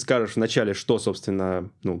ждут, что ты скажешь вначале, что, собственно,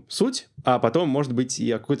 ну, суть, а потом, может быть,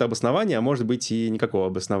 и какое-то обоснование, а может быть, и никакого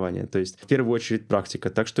обоснования. То есть, в первую очередь, практика.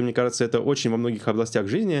 Так что, мне кажется, это очень во многих областях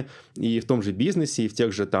жизни, и в том же бизнесе, и в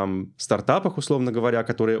тех же там стартапах, условно говоря,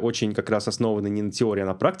 которые очень как раз основаны не на теории, а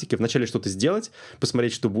на практике. Вначале что-то сделать,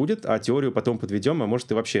 посмотреть, что будет, а теорию потом подведем, а может,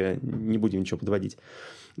 и вообще не будем ничего подводить.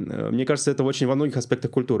 Мне кажется, это очень во многих аспектах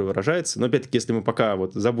культуры выражается. Но, опять-таки, если мы пока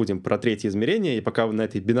вот забудем про третье измерение и пока на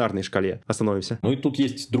этой бинарной шкале остановимся. Ну и тут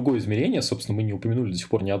есть другое измерение. Собственно, мы не упомянули до сих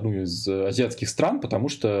пор ни одну из азиатских стран, потому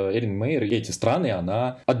что Эрин Мейер эти страны,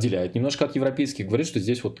 она отделяет немножко от европейских, говорит, что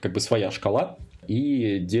здесь вот как бы своя шкала,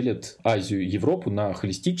 и делит Азию и Европу на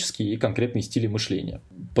холистические и конкретные стили мышления.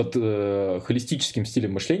 Под холистическим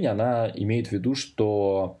стилем мышления она имеет в виду,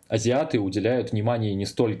 что азиаты уделяют внимание не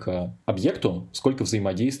столько объекту, сколько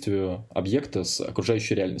взаимодействию объекта с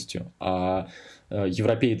окружающей реальностью. А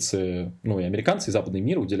европейцы, ну и американцы, и западный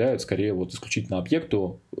мир уделяют скорее вот исключительно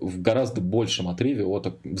объекту в гораздо большем отрыве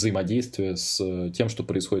от взаимодействия с тем, что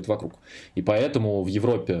происходит вокруг. И поэтому в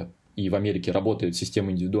Европе и в Америке работает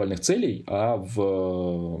система индивидуальных целей, а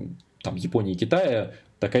в там, Японии и Китае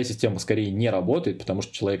такая система скорее не работает, потому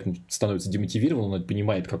что человек становится демотивирован, он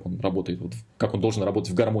понимает, как он работает, вот, как он должен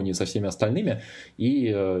работать в гармонии со всеми остальными, и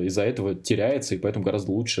из-за этого теряется, и поэтому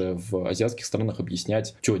гораздо лучше в азиатских странах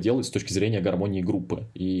объяснять, что делать с точки зрения гармонии группы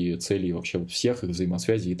и целей вообще вот всех, их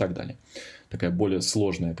взаимосвязи и так далее. Такая более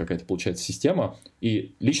сложная какая-то получается система.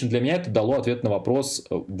 И лично для меня это дало ответ на вопрос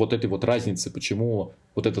вот этой вот разницы, почему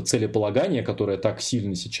вот это целеполагание, которое так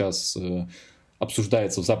сильно сейчас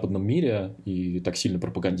обсуждается в западном мире и так сильно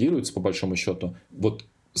пропагандируется, по большому счету, вот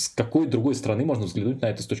с какой другой стороны можно взглянуть на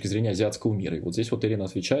это с точки зрения азиатского мира? И вот здесь вот Ирина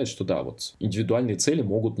отвечает, что да, вот индивидуальные цели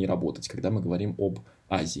могут не работать, когда мы говорим об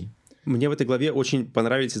Азии. Мне в этой главе очень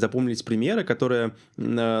понравились и запомнились примеры, которые,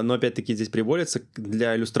 но опять-таки здесь приводятся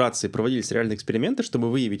для иллюстрации. Проводились реальные эксперименты, чтобы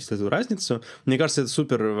выявить эту разницу. Мне кажется, это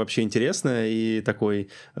супер вообще интересно и такой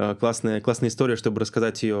классная история, чтобы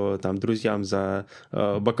рассказать ее там друзьям за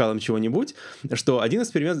бокалом чего-нибудь. Что один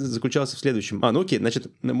эксперимент заключался в следующем. Ну окей, значит,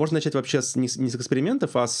 можно начать вообще не с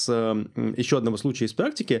экспериментов, а с еще одного случая из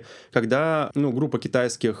практики, когда группа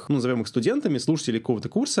китайских, назовем их студентами, слушателей какого-то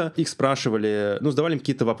курса, их спрашивали, задавали им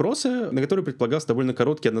какие-то вопросы, вопросы, на которые предполагался довольно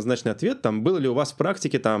короткий однозначный ответ, там, было ли у вас в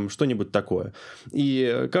практике там что-нибудь такое.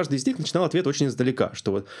 И каждый из них начинал ответ очень издалека,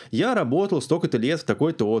 что вот я работал столько-то лет в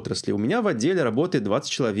такой-то отрасли, у меня в отделе работает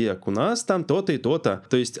 20 человек, у нас там то-то и то-то.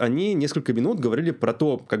 То есть они несколько минут говорили про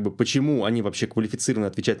то, как бы почему они вообще квалифицированы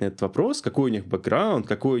отвечать на этот вопрос, какой у них бэкграунд,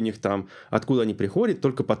 какой у них там, откуда они приходят,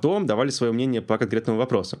 только потом давали свое мнение по конкретному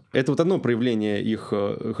вопросу. Это вот одно проявление их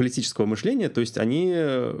холистического мышления, то есть они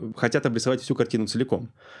хотят обрисовать всю картину целиком.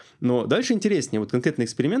 Но дальше интереснее. Вот конкретные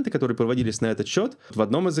эксперименты, которые проводились на этот счет, в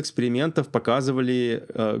одном из экспериментов показывали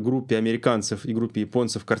группе американцев и группе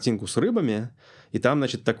японцев картинку с рыбами, и там,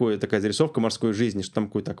 значит, такая зарисовка морской жизни, что там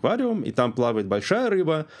какой-то аквариум, и там плавает большая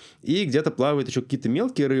рыба, и где-то плавают еще какие-то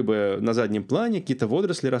мелкие рыбы на заднем плане, какие-то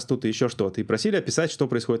водоросли растут и еще что-то. И просили описать, что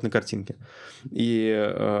происходит на картинке. И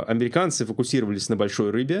американцы фокусировались на большой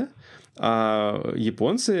рыбе, а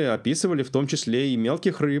японцы описывали в том числе и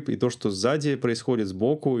мелких рыб, и то, что сзади происходит,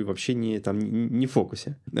 сбоку, и вообще не в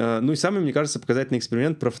фокусе. Ну и самый, мне кажется, показательный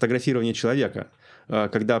эксперимент про фотографирование человека.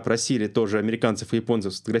 Когда просили тоже американцев и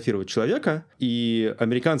японцев сфотографировать человека, и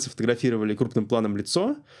американцы фотографировали крупным планом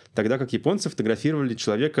лицо, тогда как японцы фотографировали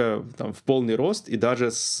человека там, в полный рост и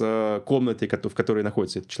даже с комнатой, в которой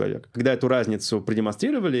находится этот человек. Когда эту разницу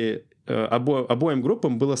продемонстрировали, обоим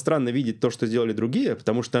группам было странно видеть то, что сделали другие,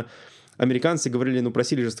 потому что американцы говорили, ну,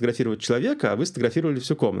 просили же сфотографировать человека, а вы сфотографировали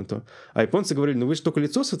всю комнату. А японцы говорили, ну, вы же только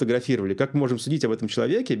лицо сфотографировали, как мы можем судить об этом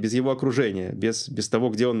человеке без его окружения, без того,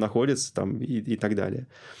 где он находится там, и так далее.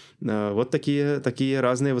 Вот такие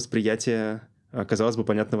разные восприятия, казалось бы,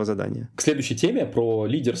 понятного задания. К следующей теме про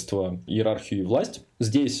лидерство, иерархию и власть.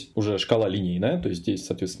 Здесь уже шкала линейная, то есть здесь,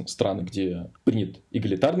 соответственно, страны, где принят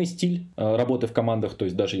эгалитарный стиль работы в командах, то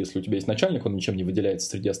есть даже если у тебя есть начальник, он ничем не выделяется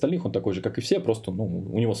среди остальных, он такой же, как и все, просто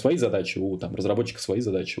у него свои задачи, у там, разработчика свои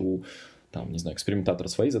задачи, у там, не знаю, экспериментатора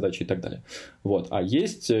свои задачи и так далее. Вот. А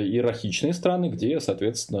есть иерархичные страны, где,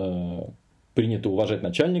 соответственно, принято уважать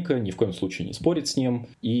начальника, ни в коем случае не спорить с ним.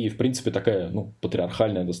 И, в принципе, такая,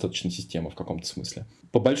 патриархальная достаточно система в каком-то смысле.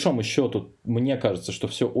 По большому счету, мне кажется, что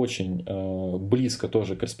все очень близко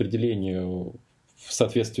тоже к распределению в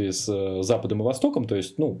соответствии с Западом и Востоком. То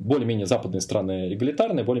есть, более-менее западные страны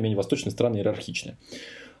эгалитарные, более-менее восточные страны иерархичные.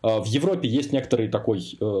 В Европе есть некоторый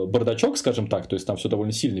такой бардачок, скажем так, то есть там все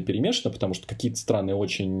довольно сильно перемешано, потому что какие-то страны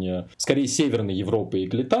очень, скорее северной Европы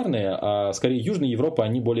эгалитарные, а скорее южной Европы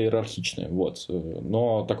они более иерархичные, вот.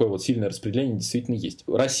 Но такое вот сильное распределение действительно есть.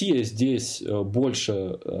 Россия здесь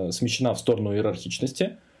больше смещена в сторону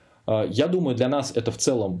иерархичности. Я думаю, для нас это в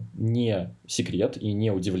целом не секрет и не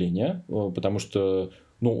удивление, потому что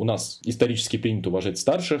у нас исторически принято уважать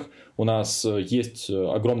старших, у нас есть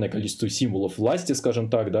огромное количество символов власти,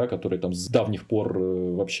 скажем так, да, которые там с давних пор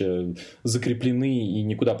вообще закреплены и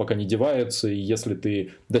никуда пока не деваются, и если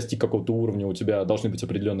ты достиг какого-то уровня, у тебя должны быть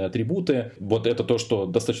определенные атрибуты. Вот это то, что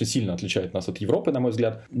достаточно сильно отличает нас от Европы, на мой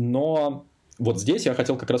взгляд. Но вот здесь я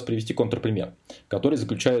хотел как раз привести контрпример, который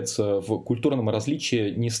заключается в культурном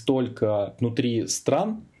различии не столько внутри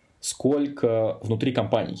стран, сколько внутри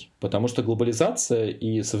компаний. Потому что глобализация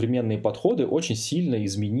и современные подходы очень сильно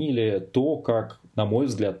изменили то, как, на мой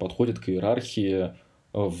взгляд, подходят к иерархии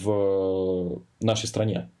в нашей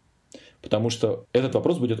стране. Потому что этот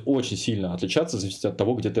вопрос будет очень сильно отличаться, зависеть от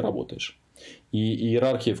того, где ты работаешь. И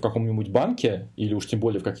иерархия в каком-нибудь банке, или уж тем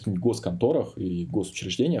более в каких-нибудь госконторах и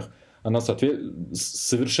госучреждениях, она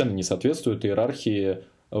совершенно не соответствует иерархии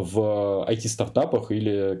в IT-стартапах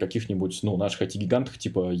или каких-нибудь, наших IT-гигантах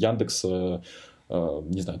типа Яндекса,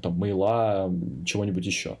 не знаю, там, Мейла, чего-нибудь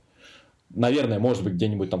еще. Наверное, может быть,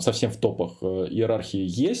 где-нибудь там совсем в топах иерархии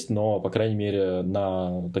есть, но, по крайней мере,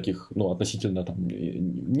 на таких, относительно там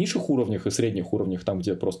низших уровнях и средних уровнях, там,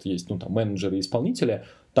 где просто есть, там, менеджеры и исполнители,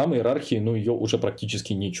 там иерархии, ее уже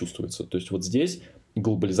практически не чувствуется. То есть вот здесь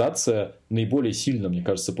глобализация наиболее сильно, мне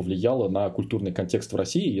кажется, повлияла на культурный контекст в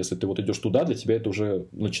России. Если ты вот идешь туда, для тебя это уже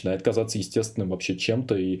начинает казаться естественным вообще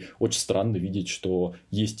чем-то, и очень странно видеть, что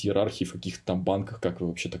есть иерархии в каких-то там банках, как вы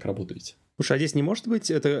вообще так работаете. Слушай, а здесь не может быть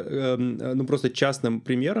это просто частным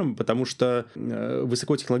примером, потому что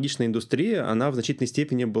высокотехнологичная индустрия, она в значительной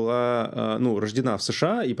степени была рождена в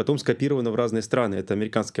США и потом скопирована в разные страны. Это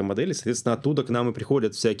американская модель, и, соответственно, оттуда к нам и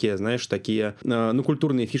приходят всякие, знаешь, такие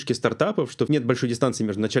культурные фишки стартапов, что нет большой дистанции дистанция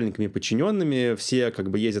между начальниками и подчиненными, все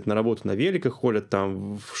как бы ездят на работу на великах, ходят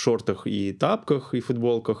там в шортах и тапках, и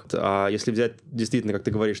футболках. А если взять действительно, как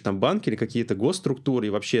ты говоришь, там банки или какие-то госструктуры, и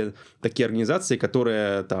вообще такие организации,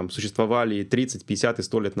 которые там существовали 30, 50 и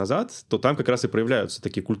 100 лет назад, то там как раз и проявляются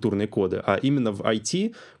такие культурные коды. А именно в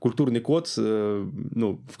IT культурный код,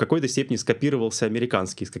 в какой-то степени скопировался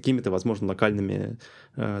американский, с какими-то, возможно, локальными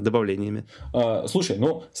добавлениями. Слушай,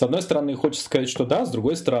 с одной стороны, хочется сказать, что да, с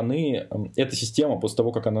другой стороны, эта система, после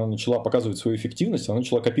того, как она начала показывать свою эффективность, она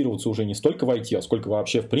начала копироваться уже не столько в IT, а сколько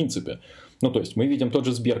вообще в принципе. То есть мы видим тот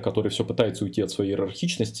же Сбер, который все пытается уйти от своей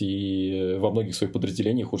иерархичности и во многих своих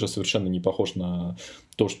подразделениях уже совершенно не похож на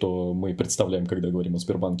то, что мы представляем, когда говорим о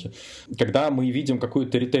Сбербанке. Когда мы видим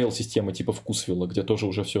какую-то ритейл-систему типа Вкусвилла, где тоже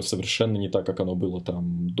уже все совершенно не так, как оно было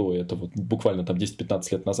там до этого, буквально там 10-15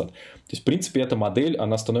 лет назад. То есть, в принципе, эта модель,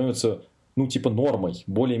 она становится нормой.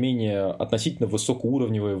 Более-менее относительно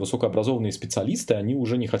высокоуровневые, высокообразованные специалисты, они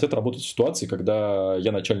уже не хотят работать в ситуации, когда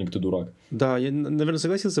я начальник, ты дурак. Да, я, наверное,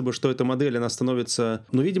 согласился бы, что эта модель, она становится...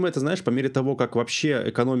 видимо, это, знаешь, по мере того, как вообще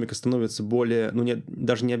экономика становится более,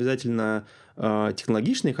 даже не обязательно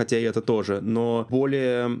технологичной, хотя и это тоже, но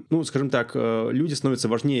более, скажем так, люди становятся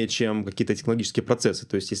важнее, чем какие-то технологические процессы.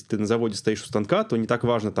 То есть, если ты на заводе стоишь у станка, то не так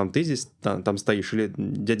важно, там ты здесь там стоишь, или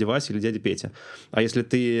дядя Вася, или дядя Петя. А если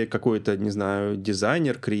ты какой-то, не знаю,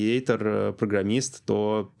 дизайнер, креатор, программист,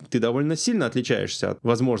 то ты довольно сильно отличаешься от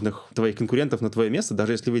возможных твоих конкурентов на твое место.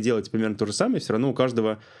 Даже если вы делаете примерно то же самое, все равно у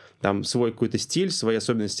каждого там свой какой-то стиль, свои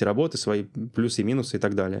особенности работы, свои плюсы и минусы и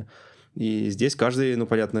так далее. И здесь каждый,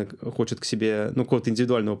 понятно, хочет к себе, какого-то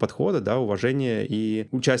индивидуального подхода, да, уважения и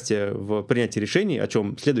участия в принятии решений, о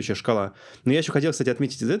чем следующая шкала. Но я еще хотел, кстати,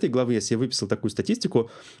 отметить из этой главы, если я выписал такую статистику,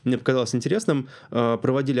 мне показалось интересным,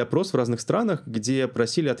 проводили опрос в разных странах, где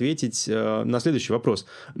просили ответить на следующий вопрос.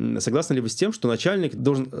 Согласны ли вы с тем, что начальник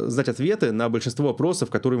должен знать ответы на большинство вопросов,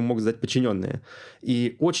 которые ему могут задать подчиненные?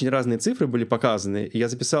 И очень разные цифры были показаны. И я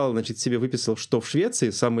записал, себе выписал, что в Швеции,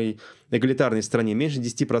 самой эгалитарной стране, меньше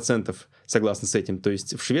 10% согласны с этим. То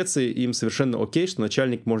есть в Швеции им совершенно окей, что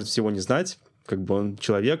начальник может всего не знать, как бы он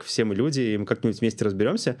человек, все мы люди, и мы как-нибудь вместе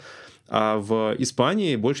разберемся. А в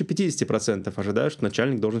Испании больше 50% ожидают, что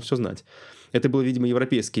начальник должен все знать. Это был, видимо,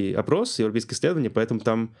 европейский опрос, европейское исследование, поэтому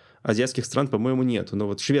там азиатских стран, по-моему, нету. Но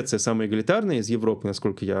вот Швеция самая эгалитарная из Европы,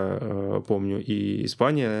 насколько я помню, и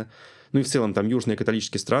Испания... и в целом там южные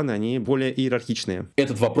католические страны, они более иерархичные.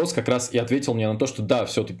 Этот вопрос как раз и ответил мне на то, что да,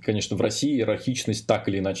 все-таки, конечно, в России иерархичность так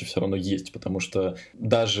или иначе все равно есть, потому что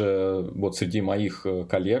даже вот среди моих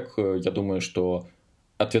коллег, я думаю, что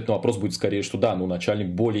ответ на вопрос будет скорее, что да, начальник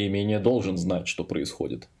более-менее должен знать, что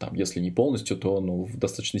происходит. Там, если не полностью, то в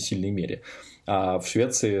достаточно сильной мере. А в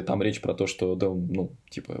Швеции там речь про то, что да,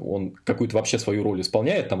 он какую-то вообще свою роль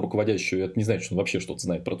исполняет, там руководящую, это не значит, что он вообще что-то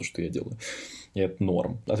знает про то, что я делаю. И это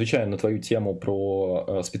норм. Отвечая на твою тему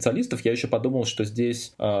про специалистов, я еще подумал, что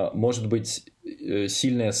здесь может быть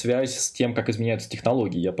сильная связь с тем, как изменяются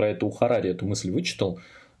технологии. Я про это у Харари эту мысль вычитал,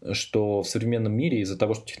 что в современном мире из-за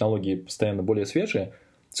того, что технологии постоянно более свежие,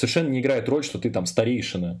 совершенно не играет роль, что ты там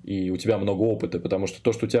старейшина и у тебя много опыта, потому что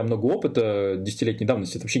то, что у тебя много опыта 10-летней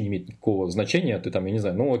давности, это вообще не имеет никакого значения. Ты там, я не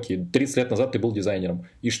знаю, окей, 30 лет назад ты был дизайнером,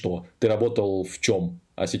 и что? Ты работал в чем?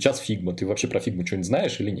 А сейчас фигма. Ты вообще про фигму что-нибудь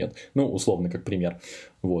знаешь или нет? Условно, как пример.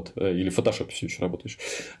 Вот. Или в фотошопе все еще работаешь.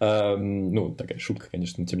 Такая шутка,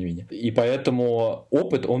 конечно, но тем не менее. И поэтому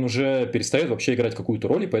опыт, он уже перестает вообще играть какую-то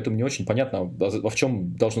роль, и поэтому не очень понятно, в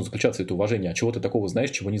чем должно заключаться это уважение. А чего ты такого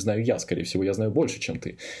знаешь, чего не знаю я? Скорее всего, я знаю больше, чем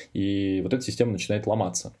ты. И вот эта система начинает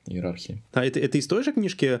ломаться, иерархии. А это из той же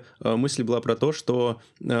книжки мысль была про то, что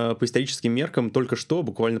по историческим меркам только что,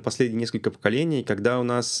 буквально последние несколько поколений, когда у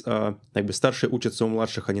нас старшие учатся у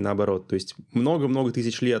младших, а не наоборот. То есть много-много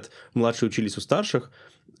тысяч лет младшие учились у старших,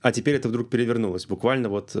 а теперь это вдруг перевернулось, буквально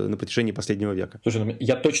вот на протяжении последнего века. Слушай,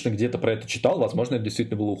 я точно где-то про это читал, возможно, это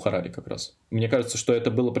действительно было у Харари как раз. Мне кажется, что это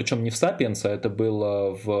было, причем не в «Сапиенс», а это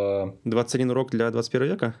было в... 21 урок для 21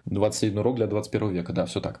 века? 21 урок для 21 века, да,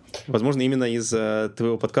 все так. Возможно, именно из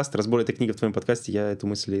твоего подкаста, разбора этой книги в твоем подкасте, я эту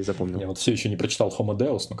мысль и запомнил. Я вот все еще не прочитал Homo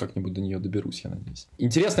Deus, но как-нибудь до нее доберусь, я надеюсь.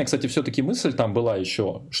 Интересная, кстати, все-таки мысль там была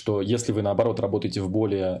еще, что если вы, наоборот, работаете в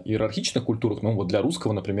более иерархичных культурах, вот для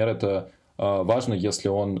русского, например, это важно, если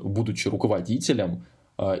он, будучи руководителем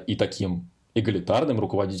и таким эгалитарным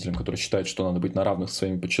руководителем, который считает, что надо быть на равных со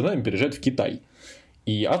своими подчиненными, переезжает в Китай.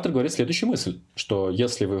 И автор говорит следующую мысль, что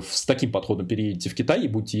если вы с таким подходом переедете в Китай и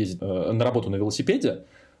будете ездить на работу на велосипеде,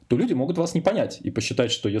 то люди могут вас не понять и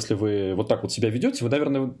посчитать, что если вы вот так вот себя ведете, вы,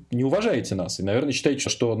 наверное, не уважаете нас. И, наверное, считаете,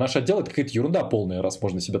 что наш отдел – это какая-то ерунда полная, раз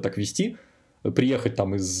можно себя так вести. приехать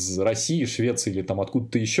там из России, Швеции или там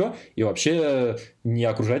откуда-то еще, и вообще не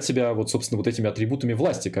окружать себя вот, собственно, вот этими атрибутами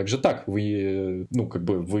власти. Как же так? Вы, ну, как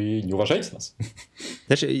бы, вы не уважаете нас?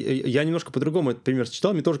 Знаешь, я немножко по-другому этот пример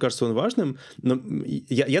читал, мне тоже кажется он важным, но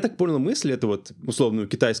я так понял мысль, эту вот условную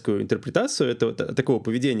китайскую интерпретацию этого такого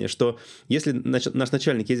поведения, что если наш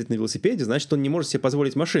начальник ездит на велосипеде, значит, он не может себе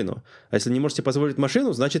позволить машину. А если не может себе позволить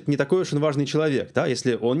машину, значит, не такой уж он важный человек. Да?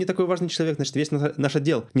 Если он не такой важный человек, значит, весь наш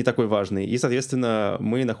отдел не такой важный. И, соответственно,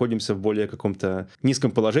 мы находимся в более каком-то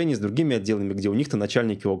низком положении с другими отделами, где у них-то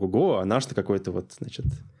начальники ого-го, а наш-то какой-то вот, значит,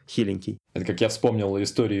 хиленький. Это как я вспомнил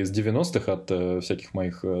истории из 90-х от всяких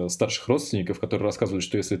моих старших родственников, которые рассказывали,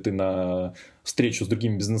 что если ты на встречу с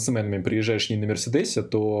другими бизнесменами приезжаешь не на Мерседесе,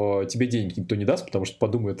 то тебе денег никто не даст, потому что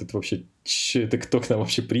подумают, это вообще, это кто к нам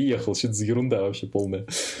вообще приехал, что это за ерунда вообще полная.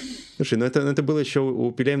 Слушай, ну это было еще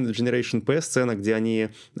у Millennial Generation P сцена, где они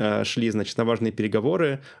шли, значит, на важные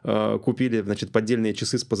переговоры, купили, значит, поддельные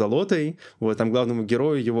часы с позолотой, вот, там главному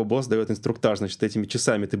герою его босс дает инструктаж, значит, этими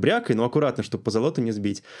часами ты брякай, но аккуратно, чтобы позолоту не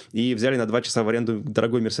сбить, и взяли на 2 часа в аренду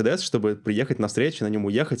дорогой Мерседес, чтобы приехать на встречу, на нем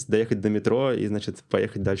уехать, доехать до метро и, значит,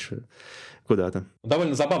 поехать дальше куда-то.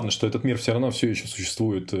 Довольно забавно, что этот мир все равно все еще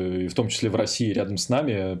существует, и в том числе в России рядом с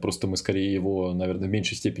нами, просто мы скорее его, наверное, в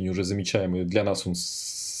меньшей степени уже замечаем, и для нас он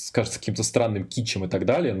кажется каким-то странным китчем и так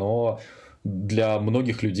далее, но для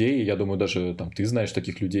многих людей, я думаю, даже там ты знаешь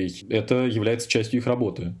таких людей, это является частью их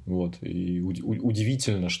работы. Вот. И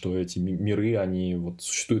удивительно, что эти миры, они вот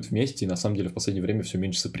существуют вместе, и на самом деле в последнее время все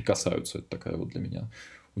меньше соприкасаются. Это такая вот для меня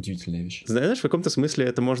удивительная вещь. Знаешь, в каком-то смысле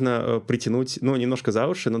это можно притянуть, ну, немножко за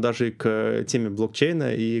уши, но даже к теме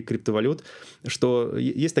блокчейна и криптовалют, что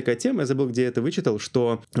есть такая тема, я забыл, где я это вычитал,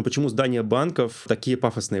 что почему здания банков такие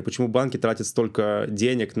пафосные, почему банки тратят столько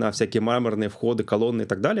денег на всякие мраморные входы, колонны и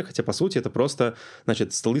так далее, хотя, по сути, это просто,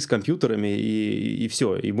 значит, столы с компьютерами и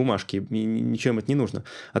все, и бумажки, и ничем это не нужно.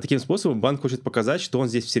 А таким способом банк хочет показать, что он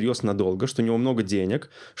здесь всерьез надолго, что у него много денег,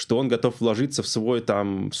 что он готов вложиться в свой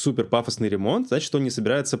там супер пафосный ремонт, значит, что он не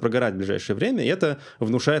собирается прогорать в ближайшее время, и это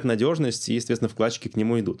внушает надежность, и, естественно, вкладчики к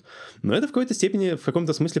нему идут. Но это в какой-то степени, в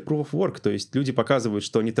каком-то смысле proof of work, то есть люди показывают,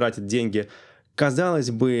 что они тратят деньги,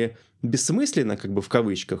 казалось бы, бессмысленно, как бы в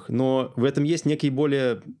кавычках, но в этом есть некий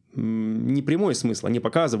более непрямой смысл. Они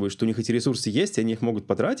показывают, что у них эти ресурсы есть, и они их могут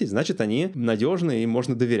потратить, значит, они надежны и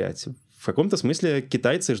можно доверять. В каком-то смысле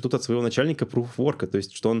китайцы ждут от своего начальника proof of work, то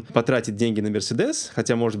есть, что он потратит деньги на Мерседес,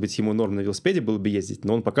 хотя, может быть, ему норм на велосипеде было бы ездить,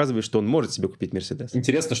 но он показывает, что он может себе купить Мерседес.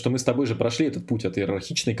 Интересно, что мы с тобой же прошли этот путь от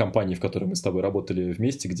иерархичной компании, в которой мы с тобой работали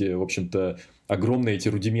вместе, где, в общем-то, огромные эти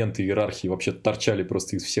рудименты иерархии вообще торчали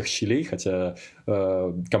просто из всех щелей, хотя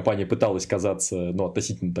компания пыталась казаться, ну,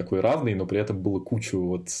 относительно такой равной, но при этом было кучу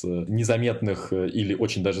вот незаметных или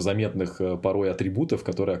очень даже заметных порой атрибутов,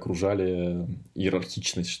 которые окружали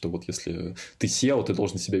иерархичность, что вот если ты SEO, ты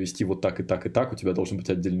должен себя вести вот так и так и так, у тебя должен быть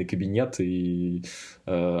отдельный кабинет, и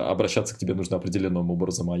обращаться к тебе нужно определенным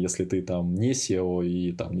образом, а если ты там не SEO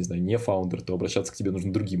и там, не знаю, не фаундер, то обращаться к тебе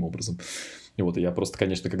нужно другим образом. И вот я просто,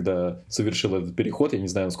 конечно, когда совершил этот переход, я не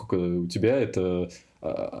знаю, насколько у тебя это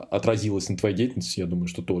отразилось на твоей деятельности, я думаю,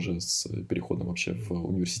 что тоже с переходом вообще в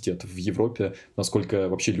университет в Европе, насколько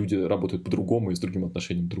вообще люди работают по-другому и с другим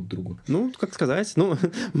отношением друг к другу. Ну, как сказать, ну,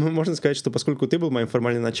 можно сказать, что поскольку ты был моим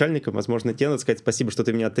формальным начальником, возможно, тебе надо сказать спасибо, что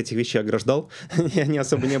ты меня от этих вещей ограждал, они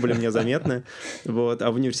особо не были мне заметны, вот, а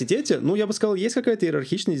в университете, ну, я бы сказал, есть какая-то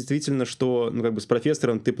иерархичность, действительно, что, ну, как бы с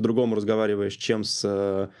профессором ты по-другому разговариваешь, чем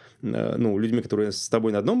с, ну, людьми, которые с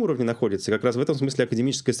тобой на одном уровне находятся, как раз в этом смысле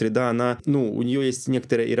академическая среда, она, ну, у нее есть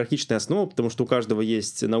некоторая иерархичная основа, потому что у каждого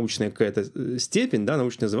есть научная какая-то степень, да,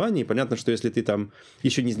 научное звание, и понятно, что если ты там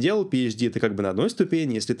еще не сделал PhD, ты как бы на одной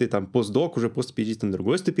ступени, если ты там постдок, уже пост-PhD, ты на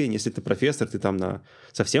другой ступени, если ты профессор, ты там на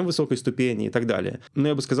совсем высокой ступени и так далее. Но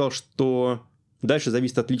я бы сказал, что дальше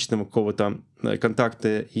зависит от личного какого-то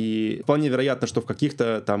контакта, и вполне вероятно, что в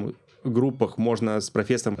каких-то там группах можно с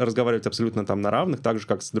профессором разговаривать абсолютно там на равных, так же,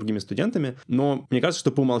 как с другими студентами, но мне кажется,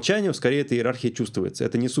 что по умолчанию скорее эта иерархия чувствуется.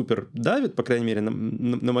 Это не супер давит, по крайней мере,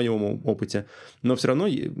 на моем опыте, но все равно,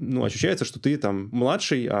 ну, ощущается, что ты там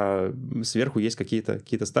младший, а сверху есть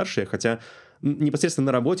какие-то старшие, хотя непосредственно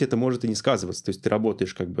на работе это может и не сказываться. То есть ты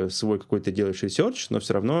работаешь как бы свой какой-то, делаешь ресерч, но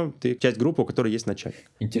все равно ты часть группы, у которой есть начальник.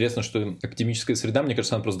 Интересно, что академическая среда, мне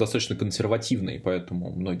кажется, она просто достаточно консервативная, и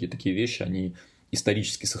поэтому многие такие вещи, они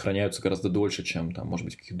исторически сохраняются гораздо дольше, чем там, может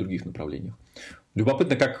быть, в каких-то других направлениях.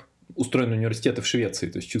 Любопытно, как устроены университеты в Швеции,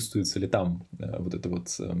 то есть чувствуется ли там вот это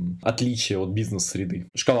вот отличие от бизнес-среды.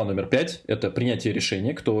 Шкала номер 5 – это принятие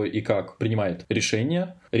решения, кто и как принимает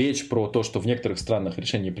решения. Речь про то, что в некоторых странах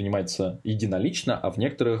решение принимается единолично, а в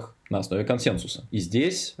некоторых на основе консенсуса. И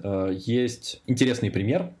здесь есть интересный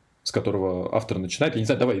пример. с которого автор начинает. Я не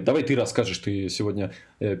знаю, давай ты расскажешь, ты сегодня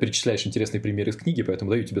перечисляешь интересные примеры из книги,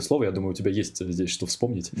 поэтому даю тебе слово, я думаю, у тебя есть здесь что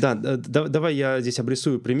вспомнить. Да, давай я здесь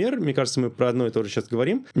обрисую пример, мне кажется, мы про одно и то же сейчас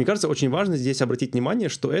говорим. Мне кажется, очень важно здесь обратить внимание,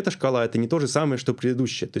 что эта шкала — это не то же самое, что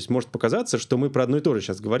предыдущая. То есть может показаться, что мы про одно и то же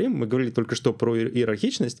сейчас говорим, мы говорили только что про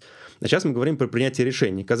иерархичность, а сейчас мы говорим про принятие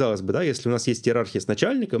решений. Казалось бы, да, если у нас есть иерархия с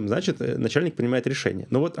начальником, значит, начальник принимает решение.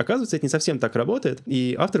 Но вот оказывается, это не совсем так работает,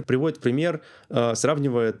 и автор приводит пример,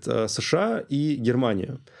 сравнивает США и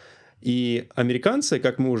Германию. И американцы,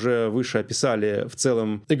 как мы уже выше описали, в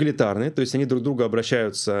целом эгалитарны, то есть они друг к другу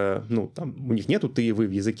обращаются, ну, там, у них нету ты и вы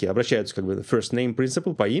в языке, обращаются как бы first name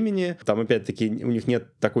principle по имени, там, опять-таки, у них нет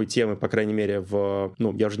такой темы, по крайней мере,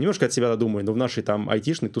 ну, я уже немножко от себя додумаю, но в нашей там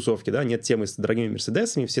айтишной тусовке, да, нет темы с дорогими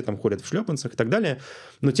мерседесами, все там ходят в шлепанцах и так далее,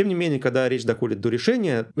 но, тем не менее, когда речь доходит до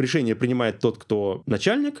решения, решение принимает тот, кто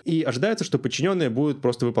начальник, и ожидается, что подчиненные будут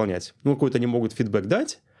просто выполнять. Ну, какой-то они могут фидбэк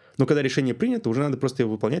дать, но когда решение принято, уже надо просто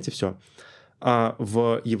его выполнять, и все. А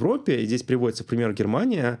в Европе, здесь приводится в пример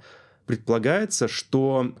Германия, предполагается,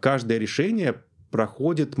 что каждое решение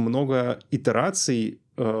проходит много итераций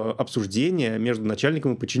обсуждения между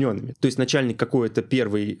начальником и подчиненными. То есть начальник какой-то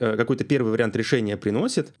первый вариант решения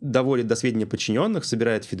приносит, доводит до сведения подчиненных,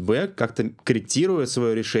 собирает фидбэк, как-то корректирует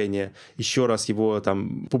свое решение, еще раз его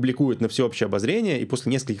там публикует на всеобщее обозрение, и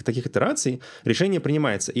после нескольких таких итераций решение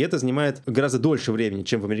принимается. И это занимает гораздо дольше времени,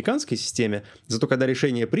 чем в американской системе. Зато когда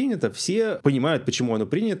решение принято, все понимают, почему оно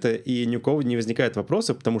принято, и ни у кого не возникает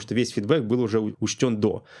вопросов, потому что весь фидбэк был уже учтен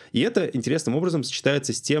до. И это интересным образом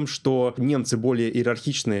сочетается с тем, что немцы более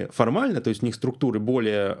иерархичные формально, то есть у них структуры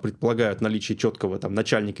более предполагают наличие четкого там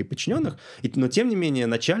начальника и подчиненных, но тем не менее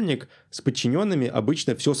начальник с подчиненными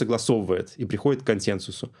обычно все согласовывает и приходит к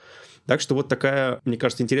консенсусу. Так что вот такая, мне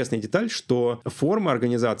кажется, интересная деталь, что форма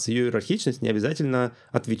организации, ее иерархичность не обязательно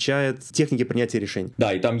отвечает технике принятия решений.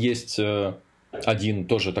 Да, и там есть один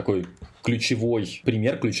тоже такой ключевой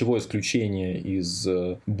пример, ключевое исключение из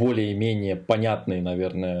более-менее понятной,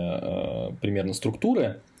 наверное, примерно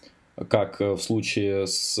структуры, как в случае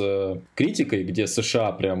с критикой, где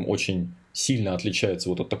США прям очень сильно отличается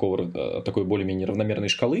вот от такой более-менее равномерной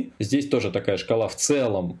шкалы. Здесь тоже такая шкала в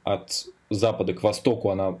целом от запада к востоку,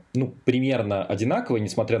 она примерно одинаковая,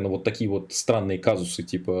 несмотря на вот такие вот странные казусы,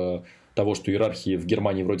 типа того, что иерархии в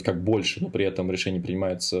Германии вроде как больше, но при этом решение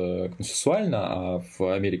принимается консенсуально, а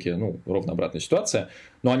в Америке, ровно обратная ситуация.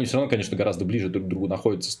 Но они все равно, конечно, гораздо ближе друг к другу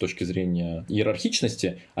находятся с точки зрения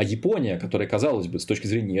иерархичности. А Япония, которая, казалось бы, с точки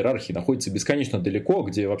зрения иерархии находится бесконечно далеко,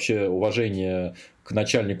 где вообще уважение к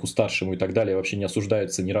начальнику старшему и так далее вообще не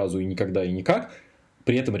осуждается ни разу и никогда и никак,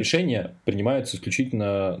 при этом решения принимаются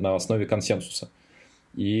исключительно на основе консенсуса.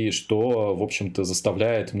 И что, в общем-то,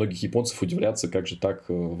 заставляет многих японцев удивляться, как же так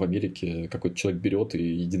в Америке какой-то человек берет и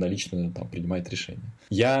единолично там принимает решение.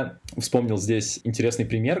 Я вспомнил здесь интересный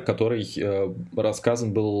пример, который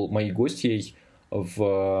рассказан был моей гостьей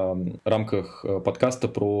в рамках подкаста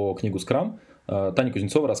про книгу «Скрам». Таня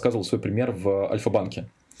Кузнецова рассказывала свой пример в Альфа-банке.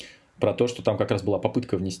 Про то, что там как раз была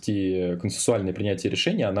попытка внести консенсуальное принятие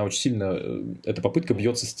решения. Она очень сильно, эта попытка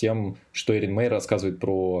бьется с тем, что Эрин Мэй рассказывает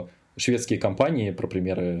про шведские компании, про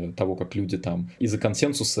примеры того, как люди там из-за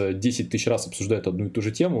консенсуса 10 тысяч раз обсуждают одну и ту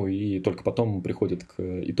же тему и только потом приходят к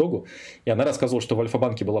итогу. И она рассказывала, что в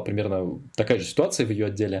Альфа-банке была примерно такая же ситуация в ее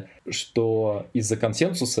отделе, что из-за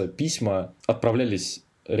консенсуса письма отправлялись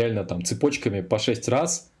реально там цепочками по 6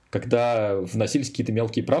 раз, когда вносились какие-то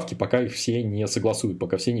мелкие правки, пока их все не согласуют,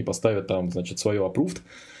 пока все не поставят там, значит, свое approved,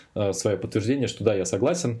 свое подтверждение, что да, я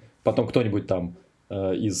согласен. Потом кто-нибудь там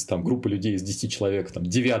из группы людей, из 10 человек,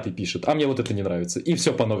 9 пишет, а мне вот это не нравится. И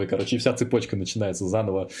все по новой, короче, и вся цепочка начинается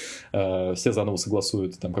заново, все заново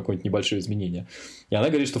согласуют какое-нибудь небольшое изменение. И она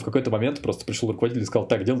говорит, что в какой-то момент просто пришел руководитель и сказал,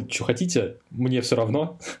 так, делайте, что хотите, мне все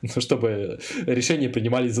равно, чтобы решения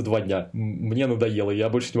принимались за 2 дня. Мне надоело, я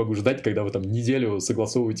больше не могу ждать, когда вы неделю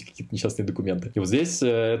согласовываете какие-то несчастные документы. И вот здесь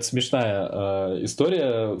это смешная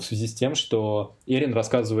история в связи с тем, что Эрин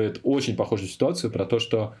рассказывает очень похожую ситуацию про то,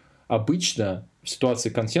 что обычно в ситуации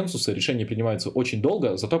консенсуса решения принимаются очень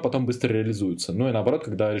долго, зато потом быстро реализуются. Ну и наоборот,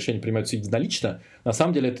 когда решения принимаются единолично, на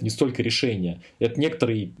самом деле это не столько решение, это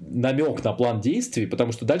некоторый намек на план действий,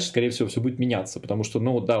 потому что дальше, скорее всего, все будет меняться. Потому что,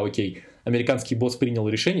 окей, американский босс принял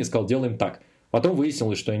решение и сказал, делаем так. Потом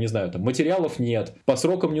выяснилось, что, я не знаю, материалов нет, по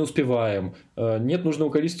срокам не успеваем, нет нужного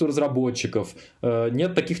количества разработчиков,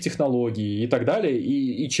 нет таких технологий и так далее.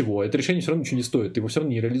 И чего? Это решение все равно ничего не стоит, ты его все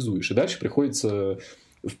равно не реализуешь. И дальше приходится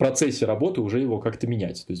в процессе работы уже его как-то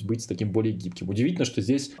менять, то есть быть таким более гибким. Удивительно, что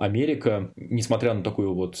здесь Америка, несмотря на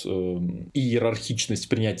такую вот иерархичность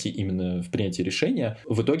принятия именно в принятии решения,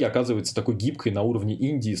 в итоге оказывается такой гибкой на уровне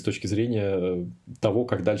Индии с точки зрения того,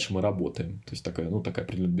 как дальше мы работаем. То есть такая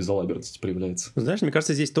определенная безалаберность проявляется. Знаешь, мне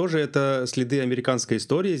кажется, здесь тоже это следы американской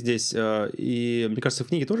истории здесь, и мне кажется, в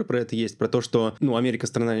книге тоже про это есть, про то, что, Америка —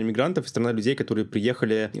 страна иммигрантов, страна людей, которые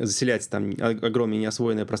приехали заселять там огромное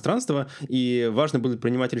неосвоенное пространство, и важно было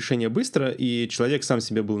принимать решения быстро, и человек сам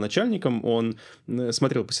себе был начальником, он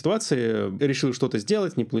смотрел по ситуации, решил что-то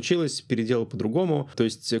сделать, не получилось, переделал по-другому. То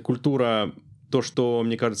есть культура, то, что,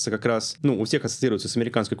 мне кажется, как раз, у всех ассоциируется с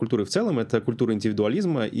американской культурой в целом, это культура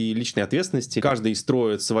индивидуализма и личной ответственности. Каждый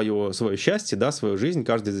строит свое счастье, да, свою жизнь,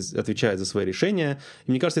 каждый отвечает за свои решения.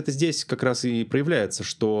 И мне кажется, это здесь как раз и проявляется,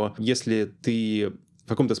 что если ты в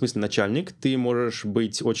каком-то смысле начальник, ты можешь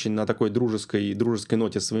быть очень на такой дружеской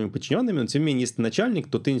ноте с своими подчиненными, но тем не менее, если ты начальник,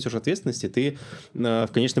 то ты несешь ответственность, и ты в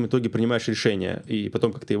конечном итоге принимаешь решение, и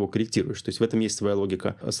потом как-то его корректируешь. То есть в этом есть своя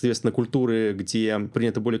логика. Соответственно, культуры, где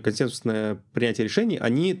принято более консенсусное принятие решений,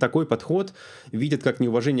 они такой подход видят как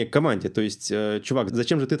неуважение к команде. То есть, чувак,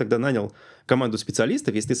 зачем же ты тогда нанял команду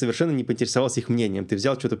специалистов, если ты совершенно не поинтересовался их мнением? Ты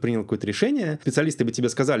взял что-то, принял какое-то решение, специалисты бы тебе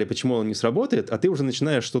сказали, почему он не сработает, а ты уже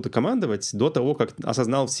начинаешь что-то командовать до того, как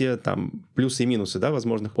осознал все там плюсы и минусы, да,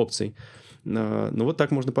 возможных опций. Вот так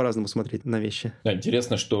можно по-разному смотреть на вещи. Да,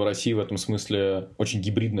 интересно, что Россия в этом смысле очень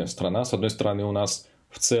гибридная страна. С одной стороны, у нас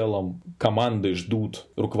в целом команды ждут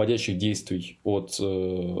руководящих действий от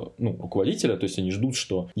руководителя, то есть они ждут,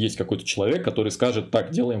 что есть какой-то человек, который скажет: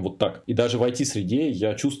 так, делаем вот так. И даже в IT-среде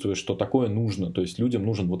я чувствую, что такое нужно, то есть людям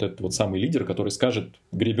нужен вот этот вот самый лидер, который скажет: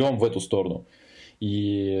 гребем в эту сторону.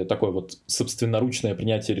 И такое вот собственноручное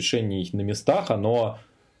принятие решений на местах, оно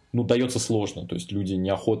дается сложно, то есть люди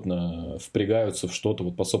неохотно впрягаются в что-то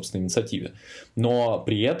вот по собственной инициативе. Но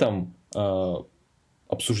при этом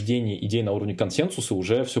обсуждение идей на уровне консенсуса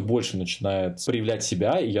уже все больше начинает проявлять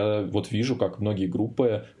себя, и я вот вижу, как многие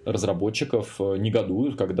группы разработчиков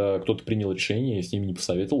негодуют, когда кто-то принял решение и с ними не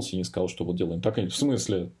посоветовался и не сказал, что вот делаем так. Они: в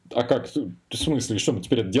смысле? А как? В смысле? Что, мы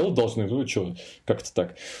теперь это делать должны? Что? Как это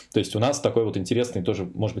так? То есть у нас такой вот интересный тоже,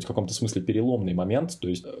 может быть, в каком-то смысле переломный момент, то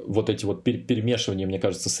есть вот эти вот перемешивания, мне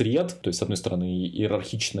кажется, сред, то есть с одной стороны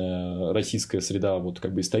иерархичная российская среда вот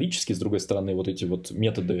как бы исторически, с другой стороны вот эти вот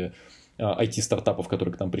методы IT-стартапов,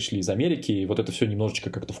 которые к нам пришли из Америки, и вот это все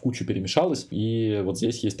немножечко как-то в кучу перемешалось, и вот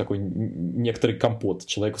здесь есть такой некоторый компот.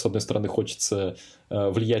 Человеку, с одной стороны, хочется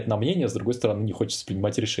влиять на мнение, с другой стороны, не хочется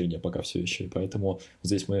принимать решения пока все еще, и поэтому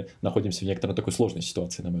здесь мы находимся в некоторой такой сложной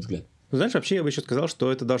ситуации, на мой взгляд. Знаешь, вообще я бы еще сказал,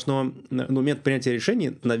 что это должно, метод принятия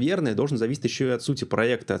решений, наверное, должен зависеть еще и от сути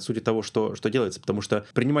проекта, от сути того, что делается, потому что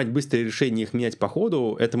принимать быстрые решения, их менять по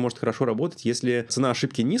ходу, это может хорошо работать, если цена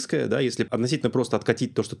ошибки низкая, да, если относительно просто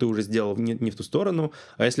откатить то, что ты уже сделал, не в ту сторону,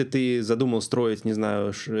 а если ты задумал строить, не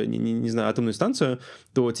знаю, атомную станцию,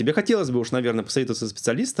 то тебе хотелось бы уж, наверное, посоветоваться со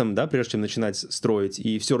специалистом, да, прежде чем начинать строить,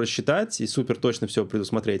 и все рассчитать, и супер точно все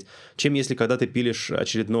предусмотреть, чем если когда ты пилишь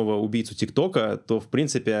очередного убийцу ТикТока, то, в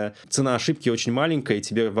принципе, цена ошибки очень маленькая, и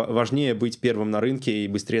тебе важнее быть первым на рынке и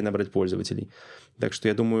быстрее набрать пользователей. Так что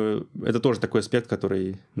я думаю, это тоже такой аспект,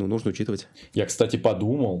 который нужно учитывать. Я, кстати,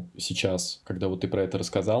 подумал сейчас, когда вот ты про это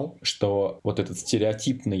рассказал, что вот этот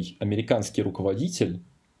стереотипный американский руководитель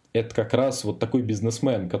 — это как раз вот такой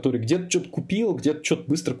бизнесмен, который где-то что-то купил, где-то что-то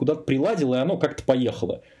быстро куда-то приладил, и оно как-то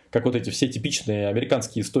поехало. Как вот эти все типичные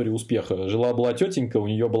американские истории успеха. Жила-была тетенька, у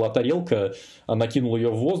нее была тарелка, она кинула ее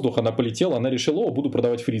в воздух, она полетела, она решила: буду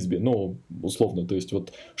продавать фрисби. Условно, то есть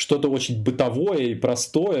вот что-то очень бытовое и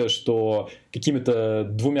простое, что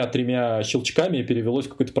какими-то 2-3 щелчками перевелось в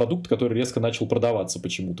какой-то продукт, который резко начал продаваться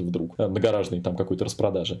почему-то вдруг на гаражной там какой-то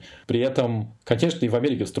распродаже. При этом, конечно, и в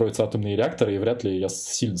Америке строятся атомные реакторы, и вряд ли, я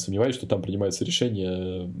сильно сомневаюсь, что там принимаются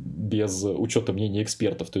решения без учета мнения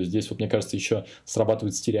экспертов. То есть здесь, вот, мне кажется, еще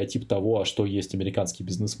срабатывает стереотип того, что есть американский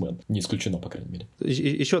бизнесмен. Не исключено, по крайней мере.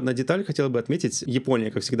 Еще одна деталь хотел бы отметить.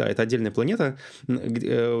 Япония, как всегда, это отдельная планета.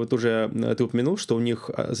 Вот уже ты упомянул, что у них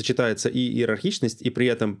сочетается и иерархичность, и при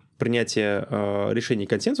этом принятие решений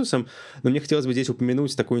консенсусом. Но мне хотелось бы здесь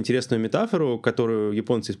упомянуть такую интересную метафору, которую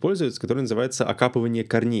японцы используют, которая называется окапывание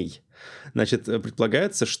корней. Значит,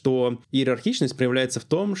 предполагается, что иерархичность проявляется в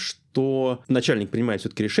том, что начальник принимает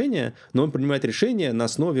все-таки решение, но он принимает решение на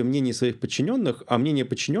основе мнений своих подчиненных, а мнения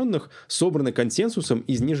подчиненных собраны консенсусом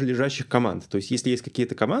из нижележащих команд. То есть, если есть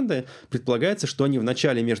какие-то команды, предполагается, что они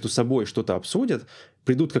вначале между собой что-то обсудят,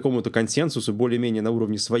 придут к какому-то консенсусу более-менее на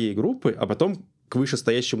уровне своей группы, а потом к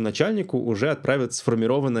вышестоящему начальнику уже отправят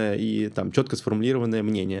сформированное и там четко сформулированное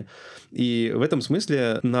мнение. И в этом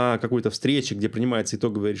смысле на какой-то встрече, где принимается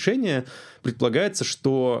итоговое решение, предполагается,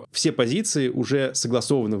 что все позиции уже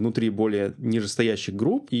согласованы внутри более нижестоящих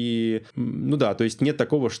групп. И, ну да, то есть нет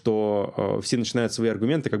такого, что все начинают свои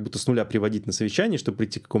аргументы как будто с нуля приводить на совещание, чтобы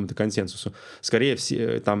прийти к какому-то консенсусу. Скорее,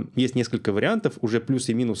 там есть несколько вариантов, уже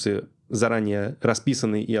плюсы и минусы заранее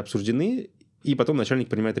расписаны и обсуждены, и потом начальник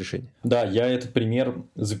принимает решение. Да, я этот пример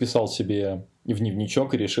записал себе в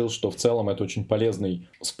дневничок и решил, что в целом это очень полезный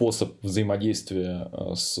способ взаимодействия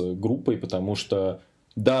с группой, потому что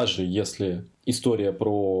даже если история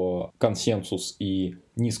про консенсус и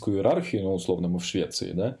низкую иерархию, ну, условно, мы в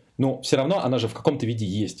Швеции, да, но все равно она же в каком-то виде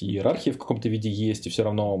есть, и иерархия в каком-то виде есть, и все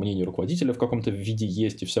равно мнение руководителя в каком-то виде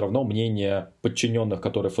есть, и все равно мнение подчиненных,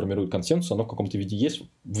 которые формируют консенсус, оно в каком-то виде есть,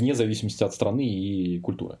 вне зависимости от страны и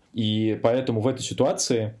культуры. И поэтому в этой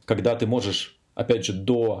ситуации, когда ты можешь, опять же,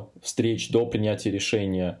 до встреч, до принятия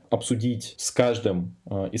решения обсудить с каждым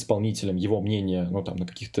исполнителем его мнение, ну, там, на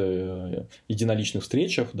каких-то единоличных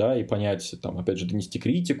встречах, да, и понять, там, опять же, донести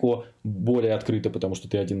критику более открыто, потому что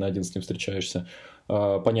ты один на один с ним встречаешься,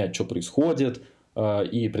 понять, что происходит,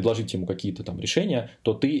 и предложить ему какие-то там решения,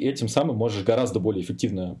 то ты этим самым можешь гораздо более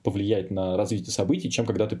эффективно повлиять на развитие событий, чем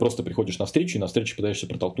когда ты просто приходишь на встречу и на встрече пытаешься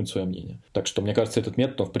протолкнуть свое мнение. Так что, мне кажется, этот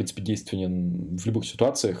метод, он, в принципе, действенен в любых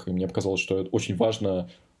ситуациях, и мне показалось, что это очень важно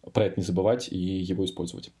про это не забывать и его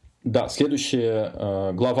использовать. Да,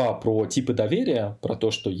 следующая глава про типы доверия, про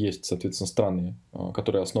то, что есть, соответственно, страны,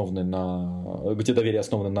 которые основаны где доверие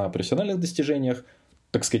основано на профессиональных достижениях,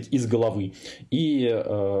 так сказать, из головы, и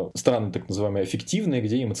страны, так называемые, аффективные,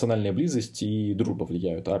 где эмоциональная близость и дружба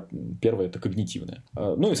влияют, а первое – это когнитивное.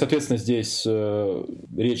 Ну и, соответственно, здесь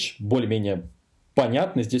речь более-менее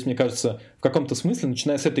понятна. Здесь, мне кажется, в каком-то смысле,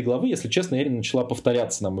 начиная с этой главы, если честно, Эрин начала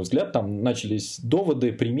повторяться, на мой взгляд. Там начались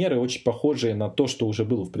доводы, примеры, очень похожие на то, что уже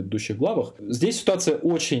было в предыдущих главах. Здесь ситуация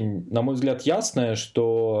очень, на мой взгляд, ясная,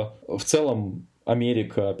 что в целом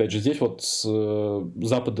Америка, опять же, здесь вот с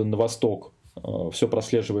запада на восток все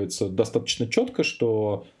прослеживается достаточно четко,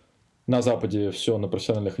 что на Западе все на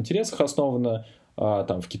профессиональных интересах основано, а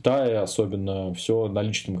там в Китае особенно все на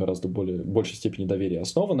личном гораздо большей степени доверия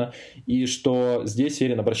основано, и что здесь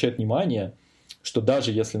Эрин обращает внимание, что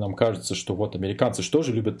даже если нам кажется, что вот американцы что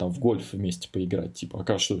же любят там в гольф вместе поиграть, типа,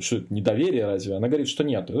 а что это недоверие разве? Она говорит, что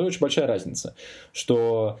нет, это очень большая разница,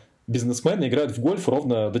 что бизнесмены играют в гольф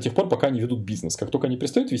ровно до тех пор, пока они ведут бизнес. Как только они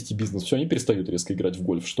перестают вести бизнес, все, они перестают резко играть в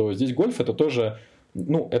гольф. Что здесь гольф это тоже,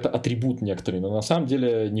 ну, это атрибут некоторый, но на самом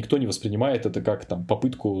деле никто не воспринимает это как там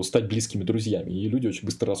попытку стать близкими друзьями. И люди очень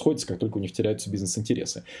быстро расходятся, как только у них теряются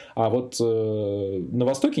бизнес-интересы. А вот на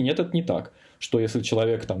Востоке нет, это не так. Что если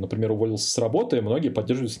человек, там, например, уволился с работы, многие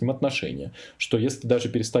поддерживают с ним отношения. Что если ты даже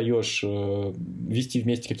перестаешь вести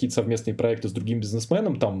вместе какие-то совместные проекты с другим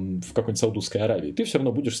бизнесменом, там, в какой-нибудь Саудовской Аравии, ты все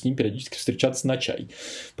равно будешь с ним периодически встречаться на чай,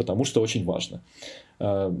 потому что очень важно.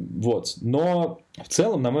 Вот. Но в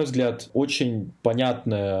целом, на мой взгляд, очень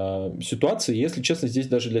понятная ситуация. И, если честно, здесь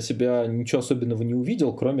даже для себя ничего особенного не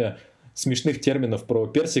увидел, кроме смешных терминов про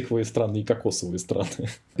персиковые страны и кокосовые страны.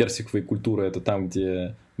 Персиковые культуры — это там,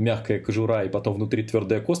 где мягкая кожура и потом внутри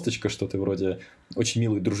твердая косточка, что ты вроде очень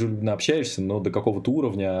мило и дружелюбно общаешься, но до какого-то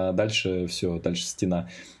уровня, а дальше все, дальше стена.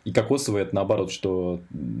 И кокосовые — это наоборот, что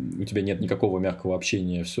у тебя нет никакого мягкого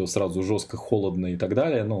общения, все сразу жестко, холодно и так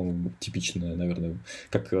далее. Ну, типично, наверное,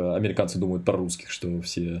 как американцы думают про русских, что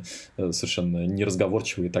все совершенно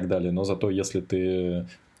неразговорчивые и так далее. Но зато если ты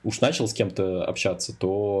уж начал с кем-то общаться,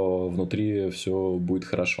 то внутри все будет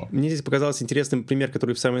хорошо. Мне здесь показался интересным пример,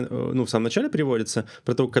 который в самом начале приводится,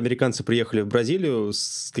 про то, как американцы приехали в Бразилию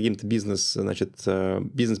с каким-то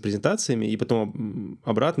бизнес-презентациями, и потом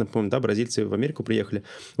обратно, помню, да, бразильцы в Америку приехали.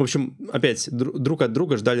 В общем, опять, друг от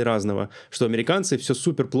друга ждали разного, что американцы все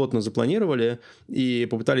супер плотно запланировали и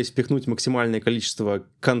попытались впихнуть максимальное количество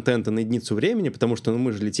контента на единицу времени, потому что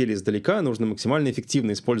мы же летели издалека, нужно максимально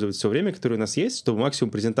эффективно использовать все время, которое у нас есть, чтобы максимум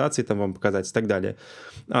презентации там вам показать и так далее.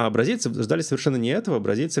 А бразильцы ждали совершенно не этого.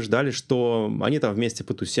 Бразильцы ждали, что они там вместе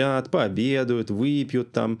потусят, пообедают,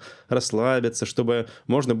 выпьют, там, расслабятся, чтобы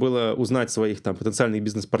можно было узнать своих там потенциальных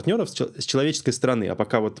бизнес-партнеров с человеческой стороны. А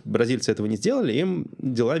пока вот бразильцы этого не сделали, им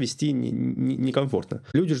дела вести некомфортно.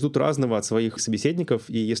 Люди ждут разного от своих собеседников,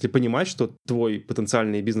 и если понимать, что твой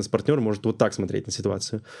потенциальный бизнес-партнер может вот так смотреть на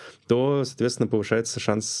ситуацию, то, соответственно, повышается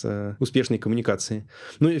шанс успешной коммуникации.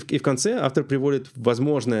 Ну и в конце автор приводит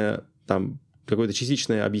возможное там какое-то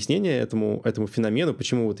частичное объяснение этому феномену,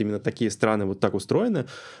 почему вот именно такие страны вот так устроены,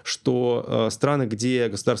 что страны, где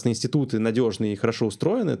государственные институты надежные и хорошо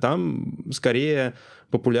устроены, там скорее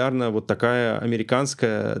популярна вот такая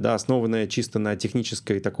американская, да, основанная чисто на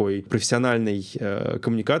технической такой профессиональной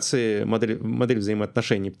коммуникации модель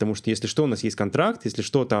взаимоотношений, потому что если что, у нас есть контракт, если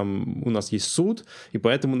что, там у нас есть суд, и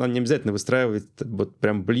поэтому нам не обязательно выстраивать вот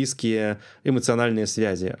прям близкие эмоциональные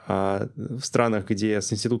связи. А в странах, где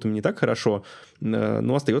с институтами не так хорошо,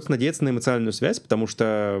 ну, остается надеяться на эмоциональную связь, потому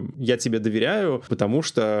что я тебе доверяю, потому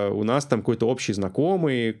что у нас там какой-то общий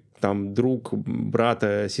знакомый, там друг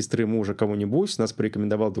брата, сестры, мужа, кого-нибудь нас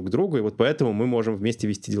порекомендовал друг другу, и вот поэтому мы можем вместе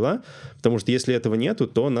вести дела, потому что если этого нету,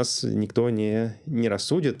 то нас никто не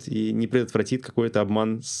рассудит и не предотвратит какой-то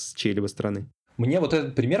обман с чьей-либо стороны. Мне вот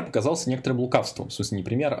этот пример показался некоторым лукавством, в смысле не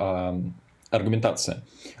пример, а аргументация.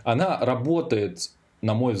 Она работает,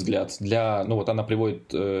 на мой взгляд, она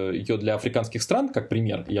приводит ее для африканских стран, как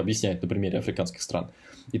пример, и объясняет на примере африканских стран.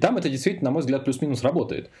 И там это действительно, на мой взгляд, плюс-минус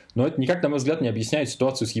работает. Но это никак, на мой взгляд, не объясняет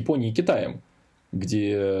ситуацию с Японией и Китаем,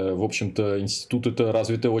 где, в общем-то, институты-то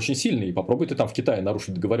развиты очень сильно, и попробуй ты там в Китае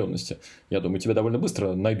нарушить договоренности. Я думаю, тебя довольно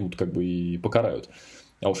быстро найдут и покарают.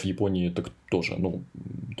 А уж в Японии так тоже.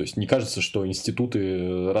 То есть не кажется, что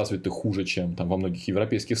институты развиты хуже, чем там во многих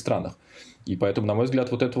европейских странах. И поэтому, на мой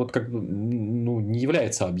взгляд, вот это вот не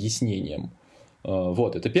является объяснением.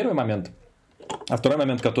 Вот, это первый момент. А второй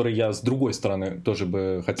момент, который я с другой стороны тоже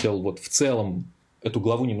бы хотел вот в целом эту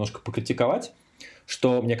главу немножко покритиковать,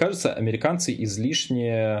 что, мне кажется, американцы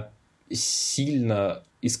излишне сильно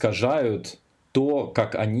искажают то,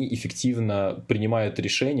 как они эффективно принимают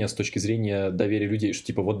решения с точки зрения доверия людей, что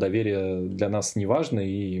типа вот доверие для нас не важно,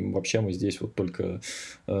 и вообще мы здесь вот только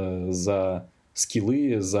за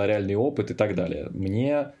скиллы, за реальный опыт и так далее.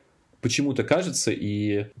 Мне почему-то кажется,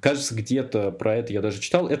 и кажется где-то про это я даже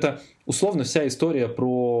читал, это условно вся история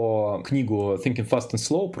про книгу Thinking Fast and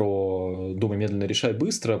Slow, про «Думай медленно, решай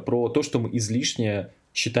быстро», про то, что мы излишне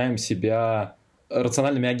считаем себя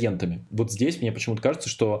рациональными агентами. Вот здесь мне почему-то кажется,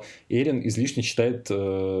 что Эрин излишне считает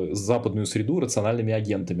западную среду рациональными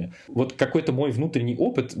агентами. Вот какой-то мой внутренний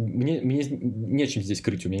опыт, мне нечем здесь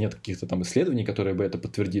крыть, у меня нет каких-то там исследований, которые бы это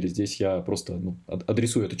подтвердили. Здесь я просто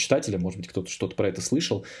адресую это читателям, может быть, кто-то что-то про это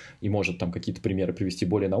слышал и может там какие-то примеры привести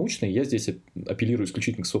более научные. Я здесь апеллирую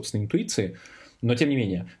исключительно к собственной интуиции. Но, тем не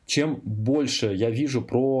менее, чем больше я вижу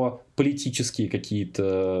про политические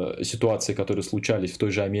какие-то ситуации, которые случались в той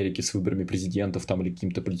же Америке с выборами президентов там, или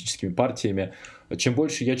какими-то политическими партиями, чем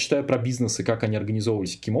больше я читаю про бизнес и как они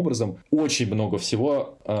организовывались, каким образом, очень много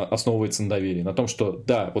всего основывается на доверии. На том, что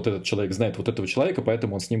да, вот этот человек знает вот этого человека,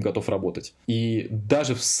 поэтому он с ним готов работать. И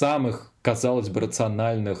даже в самых, казалось бы,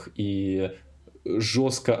 рациональных и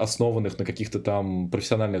жестко основанных на каких-то там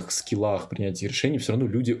профессиональных скиллах принятия решений, все равно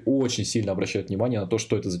люди очень сильно обращают внимание на то,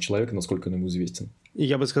 что это за человек и насколько он ему известен. И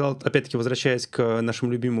я бы сказал, опять-таки, возвращаясь к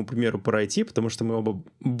нашему любимому примеру про IT, потому что мы оба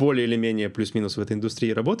более или менее плюс-минус в этой индустрии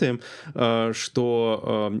работаем,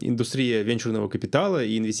 что индустрия венчурного капитала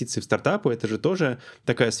и инвестиций в стартапы — это же тоже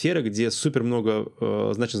такая сфера, где супер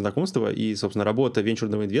много значит знакомства, и, собственно, работа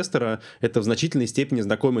венчурного инвестора — это в значительной степени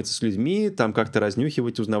знакомиться с людьми, там как-то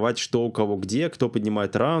разнюхивать, узнавать, что у кого где, кто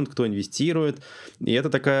поднимает раунд, кто инвестирует. И это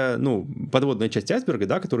такая, подводная часть айсберга,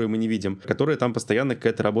 да, которую мы не видим, которая там постоянно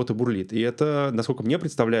какая-то работа бурлит. И это, насколько мне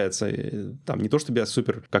представляется, там не то, чтобы я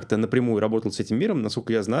супер как-то напрямую работал с этим миром,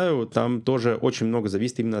 насколько я знаю, там тоже очень много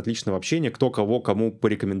зависит именно от личного общения, кто кого кому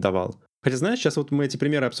порекомендовал. Хотя, знаешь, сейчас вот мы эти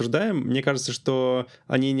примеры обсуждаем, мне кажется, что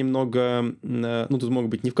они немного, тут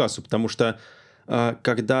могут быть не в кассу, потому что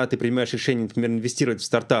когда ты принимаешь решение, например, инвестировать в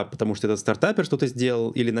стартап, потому что этот стартапер что-то сделал,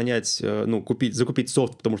 или нанять, закупить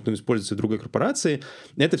софт, потому что он используется в другой корпорации,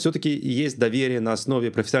 это все-таки есть доверие на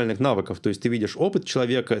основе профессиональных навыков. То есть ты видишь опыт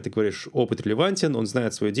человека, ты говоришь, опыт релевантен, он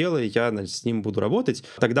знает свое дело, и я с ним буду работать.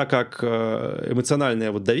 Тогда как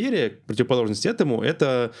эмоциональное вот доверие, противоположность этому,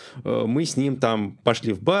 это мы с ним там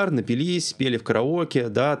пошли в бар, напились, пели в караоке,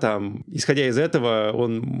 да, там, исходя из этого,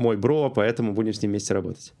 он мой бро, поэтому будем с ним вместе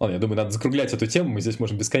работать. Ладно, я думаю, надо закруглять эту тему, мы здесь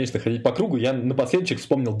можем бесконечно ходить по кругу. Я напоследок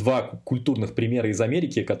вспомнил два культурных примера из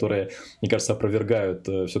Америки, которые, мне кажется, опровергают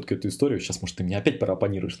все-таки эту историю. Сейчас, может, ты мне опять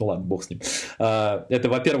оппонируешь, ну ладно, бог с ним. Это,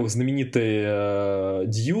 во-первых, знаменитый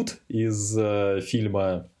Дьюд из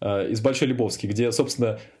фильма «Из Большой Лебовски», где,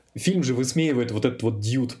 собственно, фильм же высмеивает вот этот вот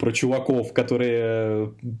дьюд про чуваков,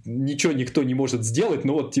 которые ничего никто не может сделать,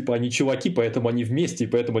 но вот типа они чуваки, поэтому они вместе, и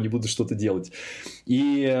поэтому они будут что-то делать.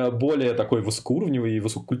 И более такой высокоуровневый и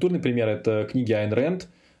высококультурный пример — это книги Айн Рэнд,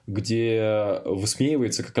 где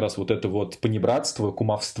высмеивается как раз вот это вот понебратство,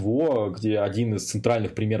 кумовство, где один из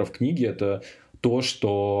центральных примеров книги — это то,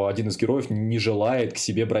 что один из героев не желает к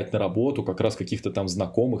себе брать на работу как раз каких-то там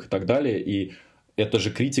знакомых и так далее, и это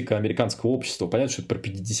же критика американского общества. Понятно, что это про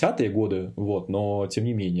 50-е годы, но тем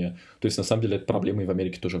не менее. То есть, на самом деле, эта проблема и в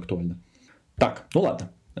Америке тоже актуальна. Так, ну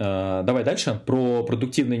ладно. Давай дальше. Про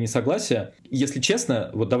продуктивное несогласие. Если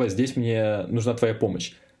честно, вот давай, здесь мне нужна твоя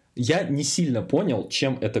помощь. Я не сильно понял,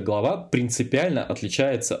 чем эта глава принципиально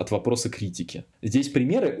отличается от вопроса критики. Здесь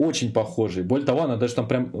примеры очень похожие. Более того, она даже там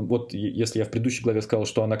прям, вот если я в предыдущей главе сказал,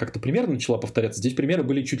 что она как-то примерно начала повторяться, здесь примеры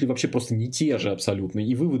были чуть ли вообще просто не те же абсолютно,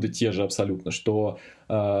 и выводы те же абсолютно, что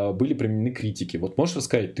были применены критики. Вот можешь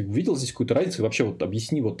рассказать, ты увидел здесь какую-то разницу и вообще вот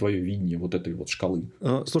объясни вот твое видение вот этой вот шкалы?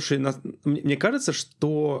 Слушай, мне кажется,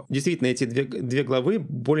 что действительно эти две главы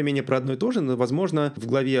более-менее про одно и то же, но, возможно, в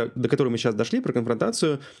главе, до которой мы сейчас дошли, про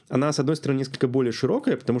конфронтацию, она, с одной стороны, несколько более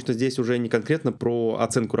широкая, потому что здесь уже не конкретно про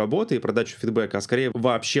оценку работы и про дачу фидбэка, а скорее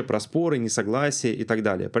вообще про споры, несогласия и так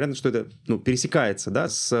далее. Понятно, что это пересекается, да,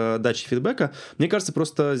 с дачей фидбэка. Мне кажется,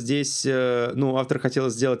 просто здесь автор хотел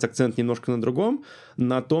сделать акцент немножко на другом,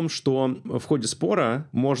 на том, что в ходе спора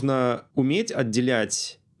можно уметь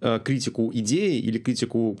отделять критику идеи или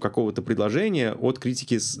критику какого-то предложения от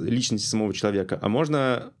критики личности самого человека, а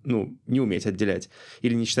можно, не уметь отделять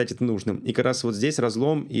или не считать это нужным. И как раз вот здесь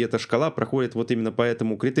разлом, и эта шкала проходит вот именно по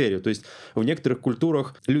этому критерию. То есть в некоторых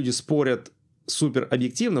культурах люди спорят супер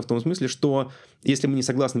объективно, в том смысле, что если мы не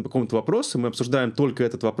согласны по какому-то вопросу, мы обсуждаем только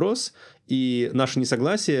этот вопрос, и наше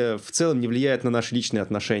несогласие в целом не влияет на наши личные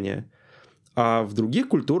отношения. А в других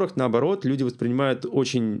культурах, наоборот, люди воспринимают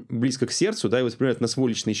очень близко к сердцу, да, и воспринимают на свой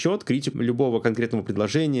личный счет критику любого конкретного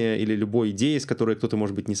предложения или любой идеи, с которой кто-то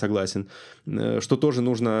может быть не согласен, что тоже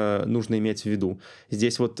нужно иметь в виду.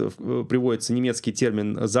 Здесь вот приводится немецкий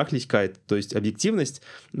термин «Sachlichkeit», то есть объективность,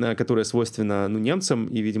 которая свойственна немцам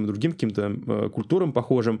и, видимо, другим каким-то культурам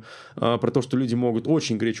похожим, про то, что люди могут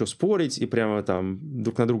очень горячо спорить и прямо там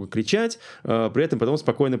друг на друга кричать, при этом потом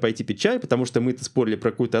спокойно пойти пить чай, потому что мы-то спорили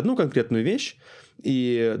про какую-то одну конкретную вещь,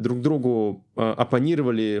 и друг другу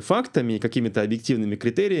оппонировали фактами, какими-то объективными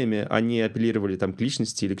критериями, а не апеллировали там к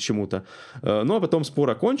личности или к чему-то. Ну, а потом спор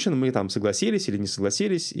окончен, мы там согласились или не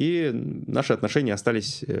согласились, и наши отношения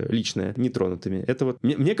остались личные, нетронутыми. Это вот,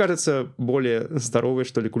 мне кажется, более здоровая,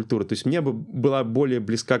 что ли, культура. То есть мне бы была более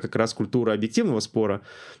близка как раз культура объективного спора.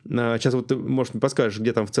 Сейчас вот ты, может, мне подскажешь,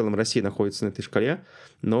 где там в целом Россия находится на этой шкале,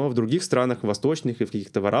 но в других странах, восточных и в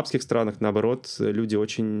каких-то в арабских странах, наоборот, люди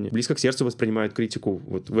очень близко к сердцу воспринимают критику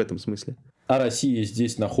вот в этом смысле. А Россия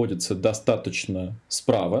здесь находится достаточно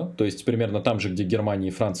справа, то есть примерно там же, где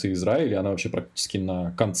Германия, Франция и Израиль, она вообще практически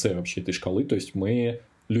на конце вообще этой шкалы, то есть мы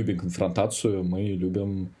любим конфронтацию, мы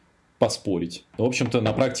любим поспорить. В общем-то,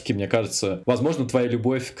 на практике, мне кажется, возможно, твоя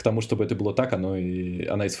любовь к тому, чтобы это было так, она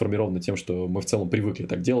и сформирована тем, что мы в целом привыкли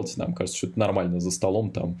так делать, нам кажется, что это нормально за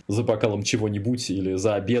столом, там, за бокалом чего-нибудь или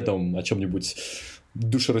за обедом о чем-нибудь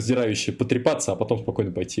душераздирающе потрепаться, а потом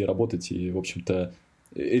спокойно пойти работать. И, в общем-то,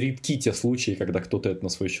 редки те случаи, когда кто-то это на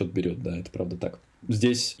свой счет берет. Да, это правда так.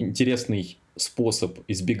 Здесь интересный способ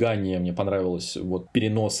избегания, мне понравилось, вот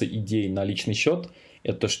переноса идей на личный счет.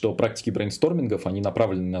 Это что практики брейнстормингов, они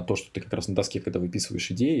направлены на то, что ты как раз на доске, когда выписываешь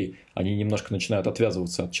идеи, они немножко начинают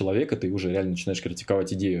отвязываться от человека, ты уже реально начинаешь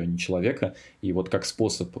критиковать идею, а не человека. И вот как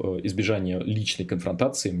способ избежания личной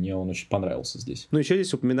конфронтации, мне он очень понравился здесь. Ну, еще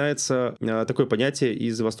здесь упоминается такое понятие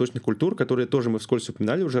из восточных культур, которые тоже мы вскользь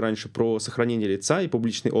упоминали уже раньше, про сохранение лица и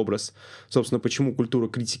публичный образ. Собственно, почему культура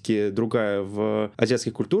критики другая в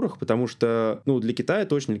азиатских культурах? Потому что, для Китая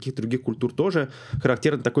точно, для каких-то других культур тоже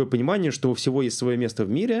характерно такое понимание, что у всего есть свое место в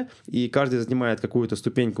мире, и каждый занимает какую-то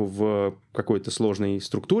ступеньку в какой-то сложной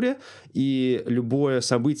структуре, и любое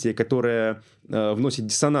событие, которое вносит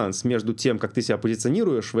диссонанс между тем, как ты себя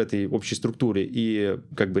позиционируешь в этой общей структуре и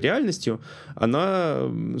как бы реальностью, она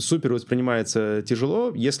супер воспринимается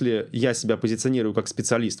тяжело. Если я себя позиционирую как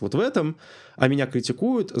специалист вот в этом, а меня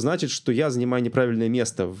критикуют, значит, что я занимаю неправильное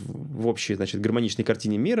место в общей, гармоничной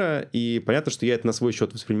картине мира, и понятно, что я это на свой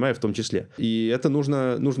счет воспринимаю в том числе. И это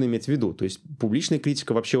нужно иметь в виду. То есть публичная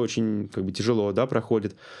критика вообще очень тяжело, да,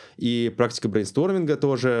 проходит. И практика брейнсторминга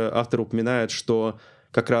тоже автор упоминает, что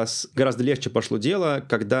как раз гораздо легче пошло дело,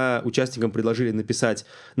 когда участникам предложили написать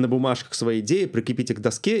на бумажках свои идеи, прикрепить их к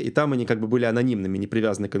доске, и там они были анонимными, не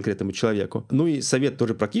привязаны к конкретному человеку. Ну и совет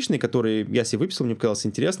тоже практичный, который я себе выписал, мне показался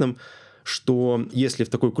интересным, что если в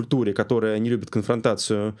такой культуре, которая не любит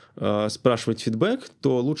конфронтацию, спрашивать фидбэк,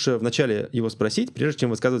 то лучше вначале его спросить, прежде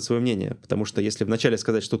чем высказывать свое мнение. Потому что если вначале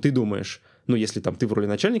сказать, что ты думаешь, Ну, если там ты в роли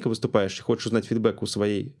начальника выступаешь и хочешь узнать фидбэк у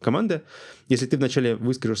своей команды, если ты вначале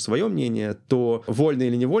выскажешь свое мнение, то вольно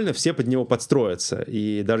или невольно все под него подстроятся.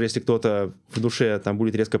 И даже если кто-то в душе там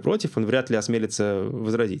будет резко против, он вряд ли осмелится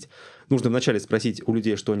возразить. Нужно вначале спросить у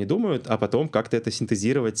людей, что они думают, а потом как-то это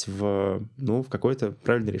синтезировать в какое-то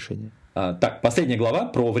правильное решение. Так, последняя глава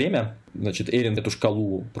про время. Значит, Эрин эту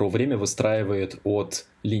шкалу про время выстраивает от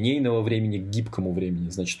линейного времени к гибкому времени.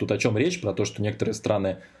 Значит, тут о чем речь? Про то, что некоторые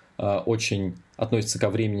страны очень относятся ко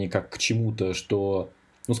времени как к чему-то, что,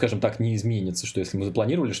 ну, скажем так, не изменится. Что если мы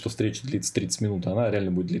запланировали, что встреча длится 30 минут, она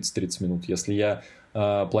реально будет длиться 30 минут. Если я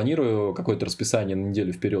планирую какое-то расписание на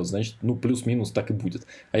неделю вперед, значит, ну, плюс-минус так и будет.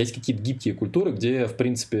 А есть какие-то гибкие культуры, где, в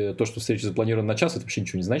принципе, то, что встреча запланирована на час, это вообще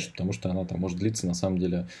ничего не значит, потому что она там может длиться, на самом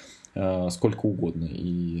деле, сколько угодно.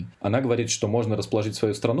 И она говорит, что можно расположить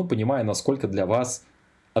свою страну, понимая, насколько для вас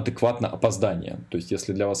адекватно опоздание. То есть,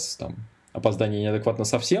 если для вас там опоздание неадекватно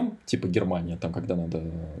совсем, типа Германия, там, когда надо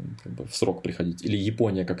как бы в срок приходить, или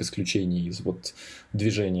Япония как исключение из вот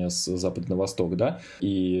движения с запада на восток, да,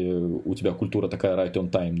 и у тебя культура такая right on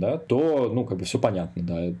time, да, то, ну, как бы все понятно,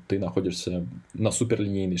 да, ты находишься на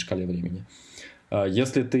суперлинейной шкале времени.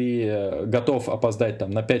 Если ты готов опоздать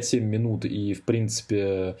там на 5-7 минут и, в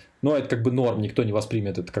принципе, ну, это как бы норм, никто не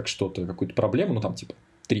воспримет это как что-то, какую-то проблему, ну, там, типа,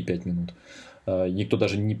 3-5 минут, никто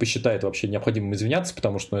даже не посчитает вообще необходимым извиняться,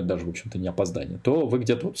 потому что, ну, это даже, в общем-то, не опоздание, то вы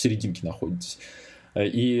где-то вот в серединке находитесь.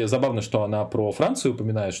 И забавно, что она про Францию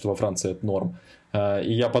упоминает, что во Франции это норм.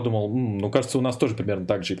 И я подумал, ну, кажется, у нас тоже примерно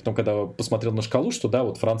так же. И потом, когда посмотрел на шкалу, что да,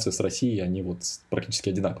 вот Франция с Россией, они вот практически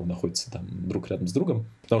одинаково находятся там друг рядом с другом.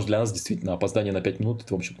 Потому что для нас действительно опоздание на 5 минут,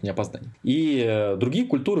 это, в общем-то, не опоздание. И другие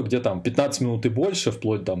культуры, где там 15 минут и больше,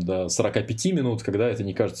 вплоть там до 45 минут, когда это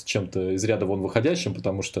не кажется чем-то из ряда вон выходящим,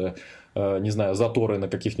 потому что, не знаю, заторы на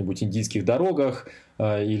каких-нибудь индийских дорогах,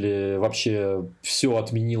 или вообще все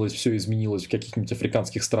отменилось, все изменилось в каких-нибудь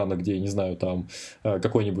африканских странах, где, не знаю, там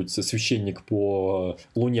какой-нибудь священник по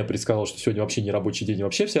Луне предсказал, что сегодня вообще не рабочий день, и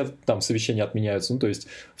вообще все там совещания отменяются. Ну, то есть,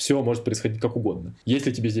 все может происходить как угодно.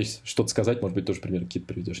 Если тебе здесь что-то сказать, может быть, тоже примеры какие-то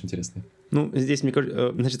приведешь интересные. Ну, здесь, мне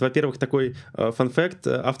кажется, значит, во-первых, такой фан-факт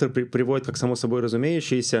автор приводит как само собой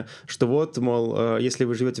разумеющееся, что вот, мол, если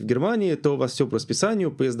вы живете в Германии, то у вас все по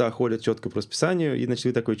расписанию, поезда ходят четко по расписанию, и, значит,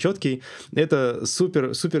 вы такой четкий. Это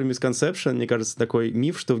супер мисконцепшн, мне кажется, такой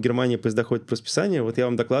миф, что в Германии поезда ходят по расписанию. Вот я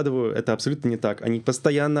вам докладываю, это абсолютно не так. Они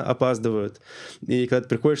постоянно опаздывают. И когда ты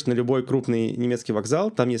приходишь на любой крупный немецкий вокзал,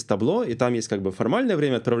 там есть табло, и там есть как бы формальное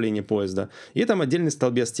время отправления поезда, и там отдельный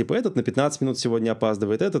столбец, типа этот на 15 минут сегодня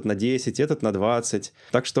опаздывает, этот на 10, этот на 20.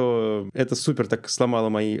 Так что это супер так сломало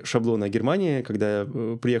мои шаблоны о Германии, когда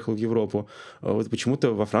я приехал в Европу. Вот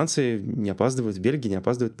почему-то во Франции не опаздывают, в Бельгии не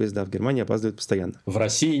опаздывают поезда, в Германии опаздывают постоянно. В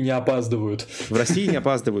России не опаздывают. В России не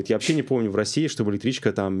опаздывают. Я вообще не помню в России, чтобы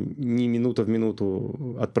электричка там не минута в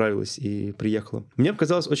минуту отправилась и приехала. Мне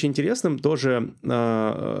показалось очень интересным тоже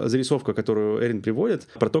зарисовка, которую Эрин приводит,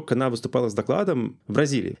 про то, как она выступала с докладом в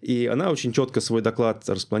Бразилии. И она очень четко свой доклад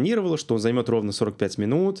распланировала, что он займет ровно 45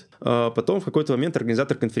 минут. Потом в какой-то момент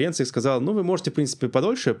организатор конференции сказал, ну, вы можете, в принципе,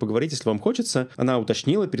 подольше поговорить, если вам хочется. Она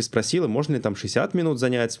уточнила, переспросила, можно ли там 60 минут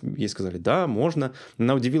занять. Ей сказали, да, можно.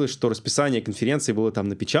 Она удивилась, что расписание конференции было там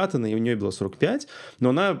напечатано, и у нее было 45, но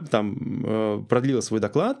она там продлила свой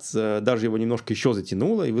доклад, даже его немножко еще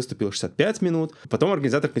затянула и выступила 65 минут. Потом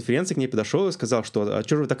организатор конференции к ней подошел и сказал, что а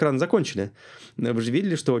что же вы так рано закончили? Вы же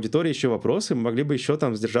видели, что у аудитории еще вопросы, мы могли бы еще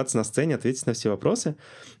там сдержаться на сцене, ответить на все вопросы.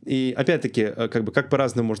 И опять-таки, как бы как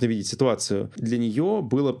по-разному можно видеть ситуацию. Для нее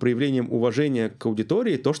было проявлением уважения к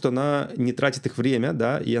аудитории то, что она не тратит их время,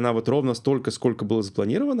 да, и она вот ровно столько, сколько было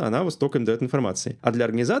запланировано, она вот столько им дает информации. А для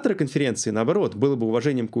организатора конференции, наоборот, было бы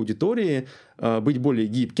уважением к аудитории быть более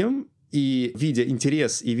гибким, и, видя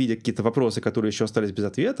интерес и видя какие-то вопросы, которые еще остались без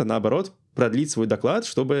ответа, наоборот, продлить свой доклад,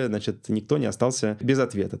 чтобы, значит, никто не остался без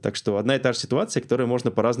ответа. Так что одна и та же ситуация, которую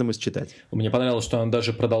можно по-разному считать. Мне понравилось, что она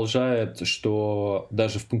даже продолжает, что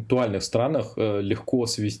даже в пунктуальных странах легко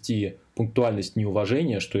свести пунктуальность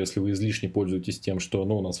неуважения, что если вы излишне пользуетесь тем, что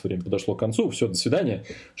ну, у нас время подошло к концу, все, до свидания,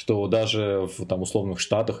 что даже в там, условных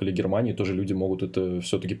Штатах или Германии тоже люди могут это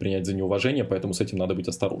все-таки принять за неуважение, поэтому с этим надо быть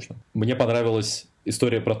осторожным. Мне понравилась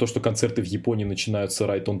история про то, что концерты в Японии начинаются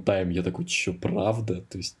right on time. Я такой, что, правда?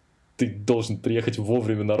 То есть ты должен приехать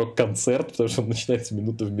вовремя на рок-концерт, потому что он начинается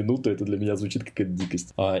минута в минуту, это для меня звучит какая-то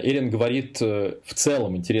дикость. Эрин говорит в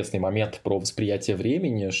целом интересный момент про восприятие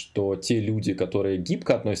времени, что те люди, которые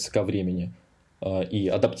гибко относятся ко времени и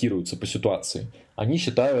адаптируются по ситуации, они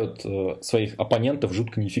считают своих оппонентов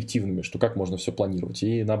жутко неэффективными, что как можно все планировать.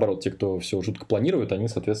 И наоборот, те, кто все жутко планирует, они,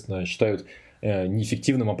 соответственно, считают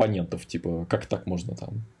неэффективным оппонентов, типа, как так можно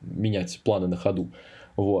там менять планы на ходу.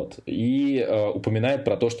 Вот. И упоминает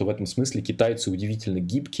про то, что в этом смысле китайцы удивительно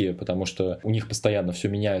гибкие, потому что у них постоянно все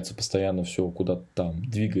меняется, постоянно все куда-то там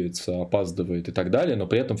двигается, опаздывает и так далее, но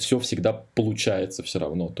при этом все всегда получается все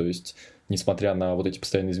равно. То есть, несмотря на вот эти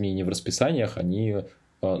постоянные изменения в расписаниях, они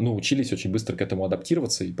научились очень быстро к этому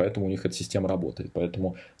адаптироваться, и поэтому у них эта система работает.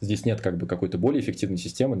 Поэтому здесь нет как бы какой-то более эффективной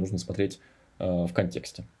системы, нужно смотреть в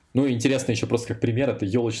контексте. Ну и интересно еще просто как пример, это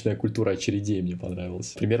елочная культура очередей мне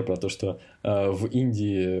понравилась. Пример про то, что в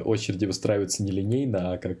Индии очереди выстраиваются не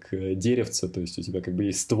линейно, а как деревце, то есть у тебя как бы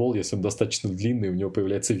есть ствол, если он достаточно длинный, у него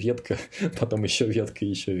появляется ветка, потом еще ветка и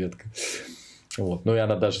еще ветка. Вот. Ну и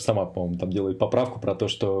она даже сама, по-моему, там делает поправку про то,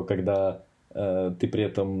 что когда ты при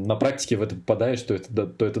этом на практике в это попадаешь, то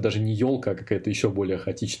это даже не елка, а какая-то еще более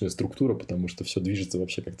хаотичная структура, потому что все движется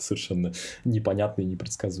вообще как-то совершенно непонятно и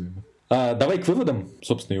непредсказуемо. Давай к выводам,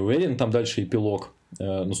 собственно, и уверен, там дальше эпилог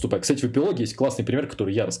наступает. Кстати, в эпилоге есть классный пример,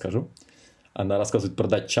 который я расскажу. Она рассказывает про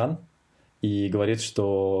датчан и говорит,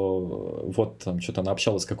 что вот там что-то она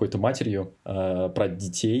общалась с какой-то матерью про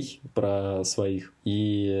детей, про своих,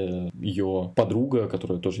 и ее подруга,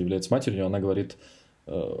 которая тоже является матерью, она говорит: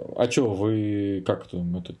 а что, вы как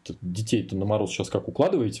там детей-то на мороз сейчас как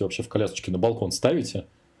укладываете, вообще в колясочке на балкон ставите?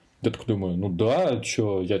 Я так думаю, ну да,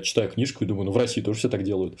 что, я читаю книжку и думаю, ну в России тоже все так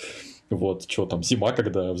делают. Вот, что там, зима,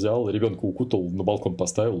 когда взял, ребенка укутал, на балкон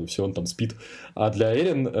поставил, и все, он там спит. А для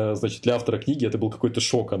Эрин, значит, для автора книги это был какой-то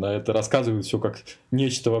шок. Она это рассказывает все как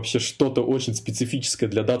нечто вообще, что-то очень специфическое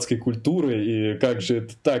для датской культуры, и как же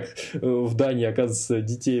это так, в Дании, оказывается,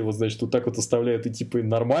 детей вот, значит, вот так вот оставляют, и типа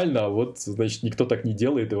нормально, а вот, значит, никто так не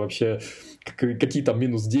делает, и вообще какие там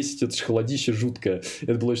минус 10, это же холодище жуткое.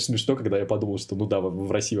 Это было очень смешно, когда я подумал, что ну да,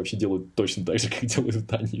 в России вообще делают точно так же, как делают в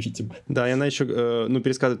Дании, видимо. Да, и она еще,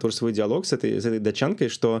 пересказывает тоже свой диалог с этой датчанкой,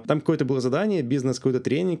 что там какое-то было задание, бизнес, какой-то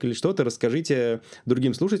тренинг или что-то, расскажите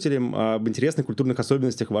другим слушателям об интересных культурных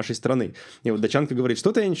особенностях вашей страны. И вот датчанка говорит,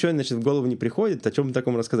 что-то ничего, значит, в голову не приходит, о чем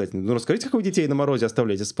таком рассказать? Ну, расскажите, как вы детей на морозе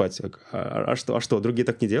оставляете спать. А что, другие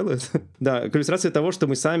так не делают? Да, к иллюстрации того, что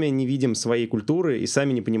мы сами не видим своей культуры и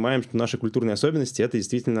сами не понимаем, что наши культурные особенности — это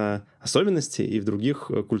действительно особенности, и в других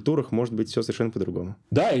культурах может быть все совершенно по-другому.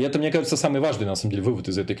 Да, и это, мне кажется, самый важный, на самом деле, вывод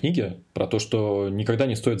из этой книги, про то, что никогда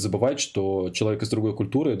не стоит забывать, что человек из другой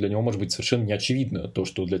культуры, для него может быть совершенно неочевидно то,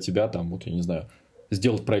 что для тебя, там, вот, я не знаю,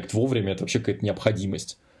 сделать проект вовремя — это вообще какая-то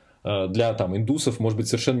необходимость. Для там индусов может быть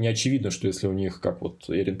совершенно не очевидно, что если у них, как вот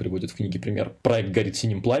Эрин приводит в книге пример, проект горит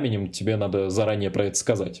синим пламенем, тебе надо заранее про это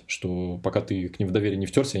сказать, что пока ты к ним в доверие не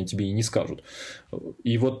втерся, они тебе и не скажут.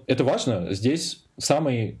 И вот это важно. Здесь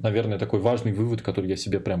самый, наверное, такой важный вывод, который я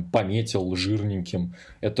себе прям пометил жирненьким,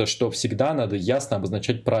 это что всегда надо ясно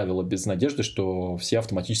обозначать правила, без надежды, что все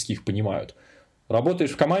автоматически их понимают.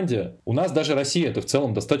 Работаешь в команде, у нас даже Россия — это в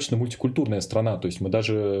целом достаточно мультикультурная страна, то есть мы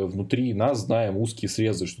даже внутри нас знаем узкие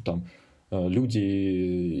срезы, что там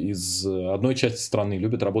люди из одной части страны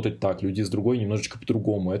любят работать так, люди из другой немножечко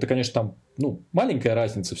по-другому. Это, конечно, там маленькая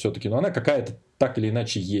разница все-таки, но она какая-то так или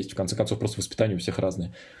иначе есть. В конце концов, просто воспитание у всех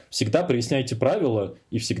разное. Всегда проясняйте правила,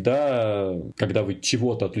 и всегда, когда вы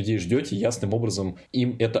чего-то от людей ждете, ясным образом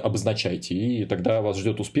им это обозначайте. И тогда вас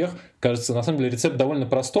ждет успех. Кажется, на самом деле рецепт довольно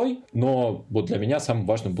простой, но вот для меня самым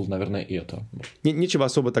важным был, наверное, это. Нечего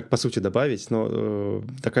особо так по сути добавить, но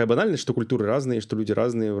такая банальность, что культуры разные, что люди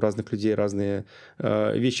разные, у разных людей разные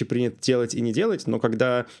вещи принято делать и не делать, но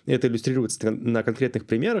когда это иллюстрируется на конкретных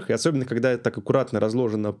примерах, и особенно когда это так аккуратно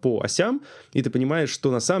разложено по осям, и ты понимаешь,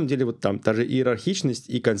 что на самом деле вот там та же иерархичность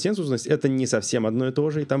и консенсусность — это не совсем одно и то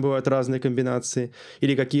же, и там бывают разные комбинации,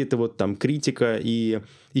 или какие-то вот там критика и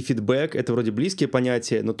фидбэк — это вроде близкие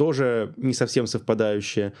понятия, но тоже не совсем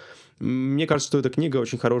совпадающие. Мне кажется, что эта книга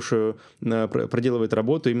очень хорошую проделывает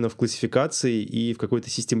работу именно в классификации и в какой-то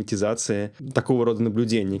систематизации такого рода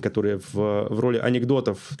наблюдений, которые в роли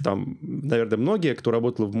анекдотов, там, наверное, многие, кто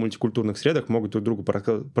работал в мультикультурных средах, могут друг другу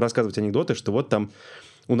порассказывать анекдоты, что вот там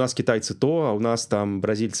у нас китайцы то, а у нас там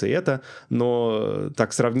бразильцы это, но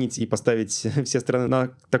так сравнить и поставить все страны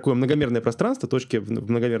на такое многомерное пространство, точки в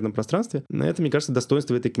многомерном пространстве, это, мне кажется,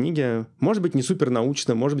 достоинство этой книги. Может быть, не супер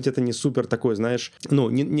научно, может быть, это не супер такой, знаешь,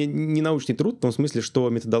 не научный труд, в том смысле, что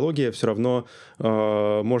методология все равно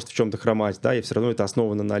может в чем-то хромать, да, и все равно это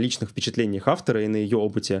основано на личных впечатлениях автора и на ее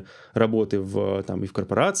опыте работы и в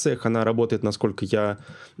корпорациях. Она работает, насколько я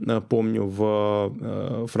помню,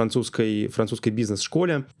 в французской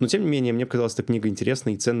бизнес-школе. Но, тем не менее, мне показалась эта книга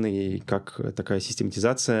интересной и ценной, как такая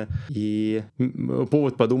систематизация и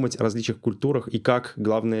повод подумать о различных культурах и как,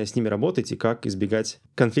 главное, с ними работать и как избегать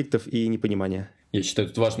конфликтов и непонимания. Я считаю,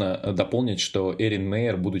 тут важно дополнить, что Эрин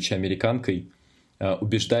Мейер, будучи американкой,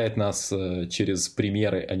 убеждает нас через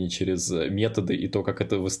примеры, а не через методы и то, как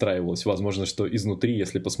это выстраивалось. Возможно, что изнутри,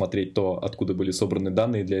 если посмотреть то, откуда были собраны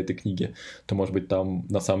данные для этой книги, то, может быть, там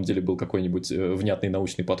на самом деле был какой-нибудь внятный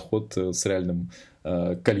научный подход с реальным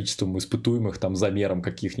количеством испытуемых, там, замером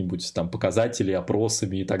каких-нибудь там показателей,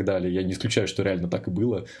 опросами и так далее. Я не исключаю, что реально так и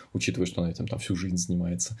было, учитывая, что она этим там всю жизнь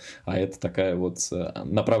занимается. А это такая вот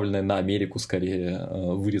направленная на Америку, скорее,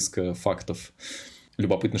 вырезка фактов.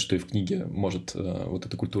 Любопытно, что и в книге может вот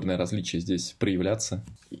это культурное различие здесь проявляться.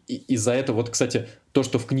 Из-за этого, вот, кстати, то,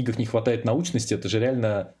 что в книгах не хватает научности, это же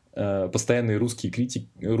реально постоянная русская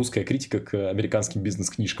критика к американским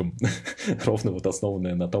бизнес-книжкам, ровно вот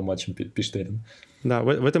основанная на том, о чем пишет Эрин. Да,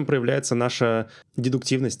 в этом проявляется наша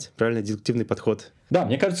дедуктивность, правильно, дедуктивный подход. Да,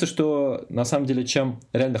 мне кажется, что на самом деле, чем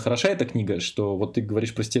реально хороша эта книга, что вот ты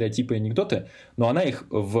говоришь про стереотипы и анекдоты, но она их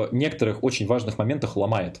в некоторых очень важных моментах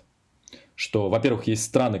ломает. Что, во-первых, есть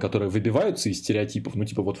страны, которые выбиваются из стереотипов, ну,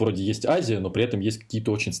 типа, вот вроде есть Азия, но при этом есть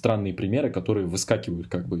какие-то очень странные примеры, которые выскакивают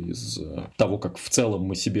как бы из того, как в целом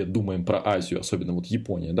мы себе думаем про Азию, особенно вот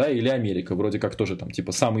Япония, да, или Америка, вроде как тоже там,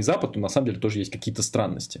 типа, самый Запад, но на самом деле тоже есть какие-то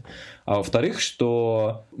странности. А во-вторых,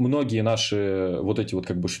 что многие наши вот эти вот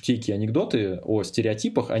как бы шутейки и анекдоты о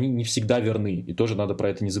стереотипах, они не всегда верны, и тоже надо про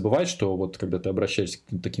это не забывать, что вот когда ты обращаешься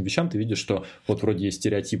к таким вещам, ты видишь, что вот вроде есть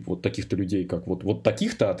стереотип вот таких-то людей, как вот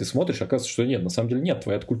таких-то, а ты смотришь, оказывается, что нет, на самом деле нет,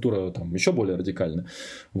 твоя культура там еще более радикальна.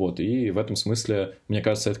 Вот, и в этом смысле, мне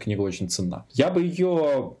кажется, эта книга очень ценна. Я бы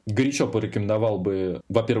ее горячо порекомендовал бы,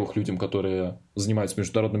 во-первых, людям, которые занимаются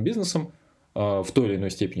международным бизнесом, в той или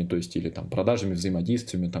иной степени, то есть или там продажами,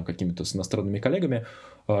 взаимодействиями, там какими-то с иностранными коллегами,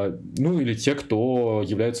 ну или те, кто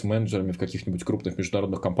являются менеджерами в каких-нибудь крупных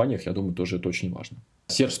международных компаниях, я думаю, тоже это очень важно.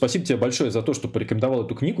 Серж, спасибо тебе большое за то, что порекомендовал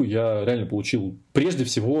эту книгу, я реально получил прежде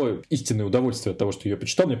всего истинное удовольствие от того, что я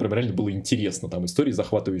почитал, мне прям реально было интересно, там истории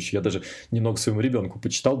захватывающие, я даже немного своему ребенку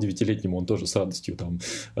почитал, 9-летнему, он тоже с радостью там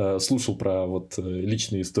слушал про вот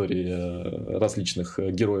личные истории различных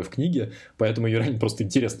героев книги, поэтому ее реально просто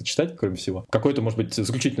интересно читать, кроме всего. Какое-то, может быть,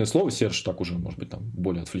 заключительное слово, Серж, так уже, может быть, там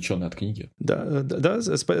более отвлеченное от книги. Да,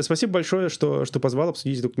 спасибо большое, что позвал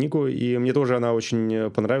обсудить эту книгу, и мне тоже она очень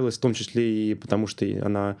понравилась, в том числе и потому, что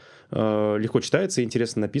она легко читается и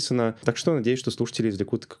интересно написана. Так что надеюсь, что слушатели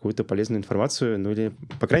извлекут какую-то полезную информацию, ну или,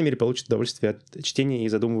 по крайней мере, получат удовольствие от чтения и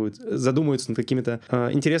задумаются над какими-то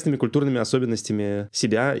интересными культурными особенностями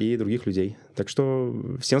себя и других людей. Так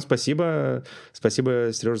что всем спасибо. Спасибо,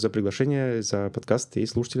 Сереж, за приглашение, за подкаст, и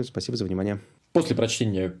слушателям спасибо за внимание. После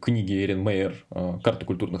прочтения книги Эрин Мейер «Карта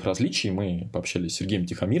культурных различий» мы пообщались с Сергеем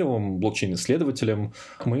Тихомировым, блокчейн-исследователем.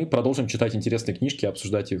 Мы продолжим читать интересные книжки,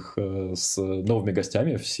 обсуждать их с новыми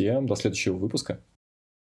гостями. Всем до следующего выпуска.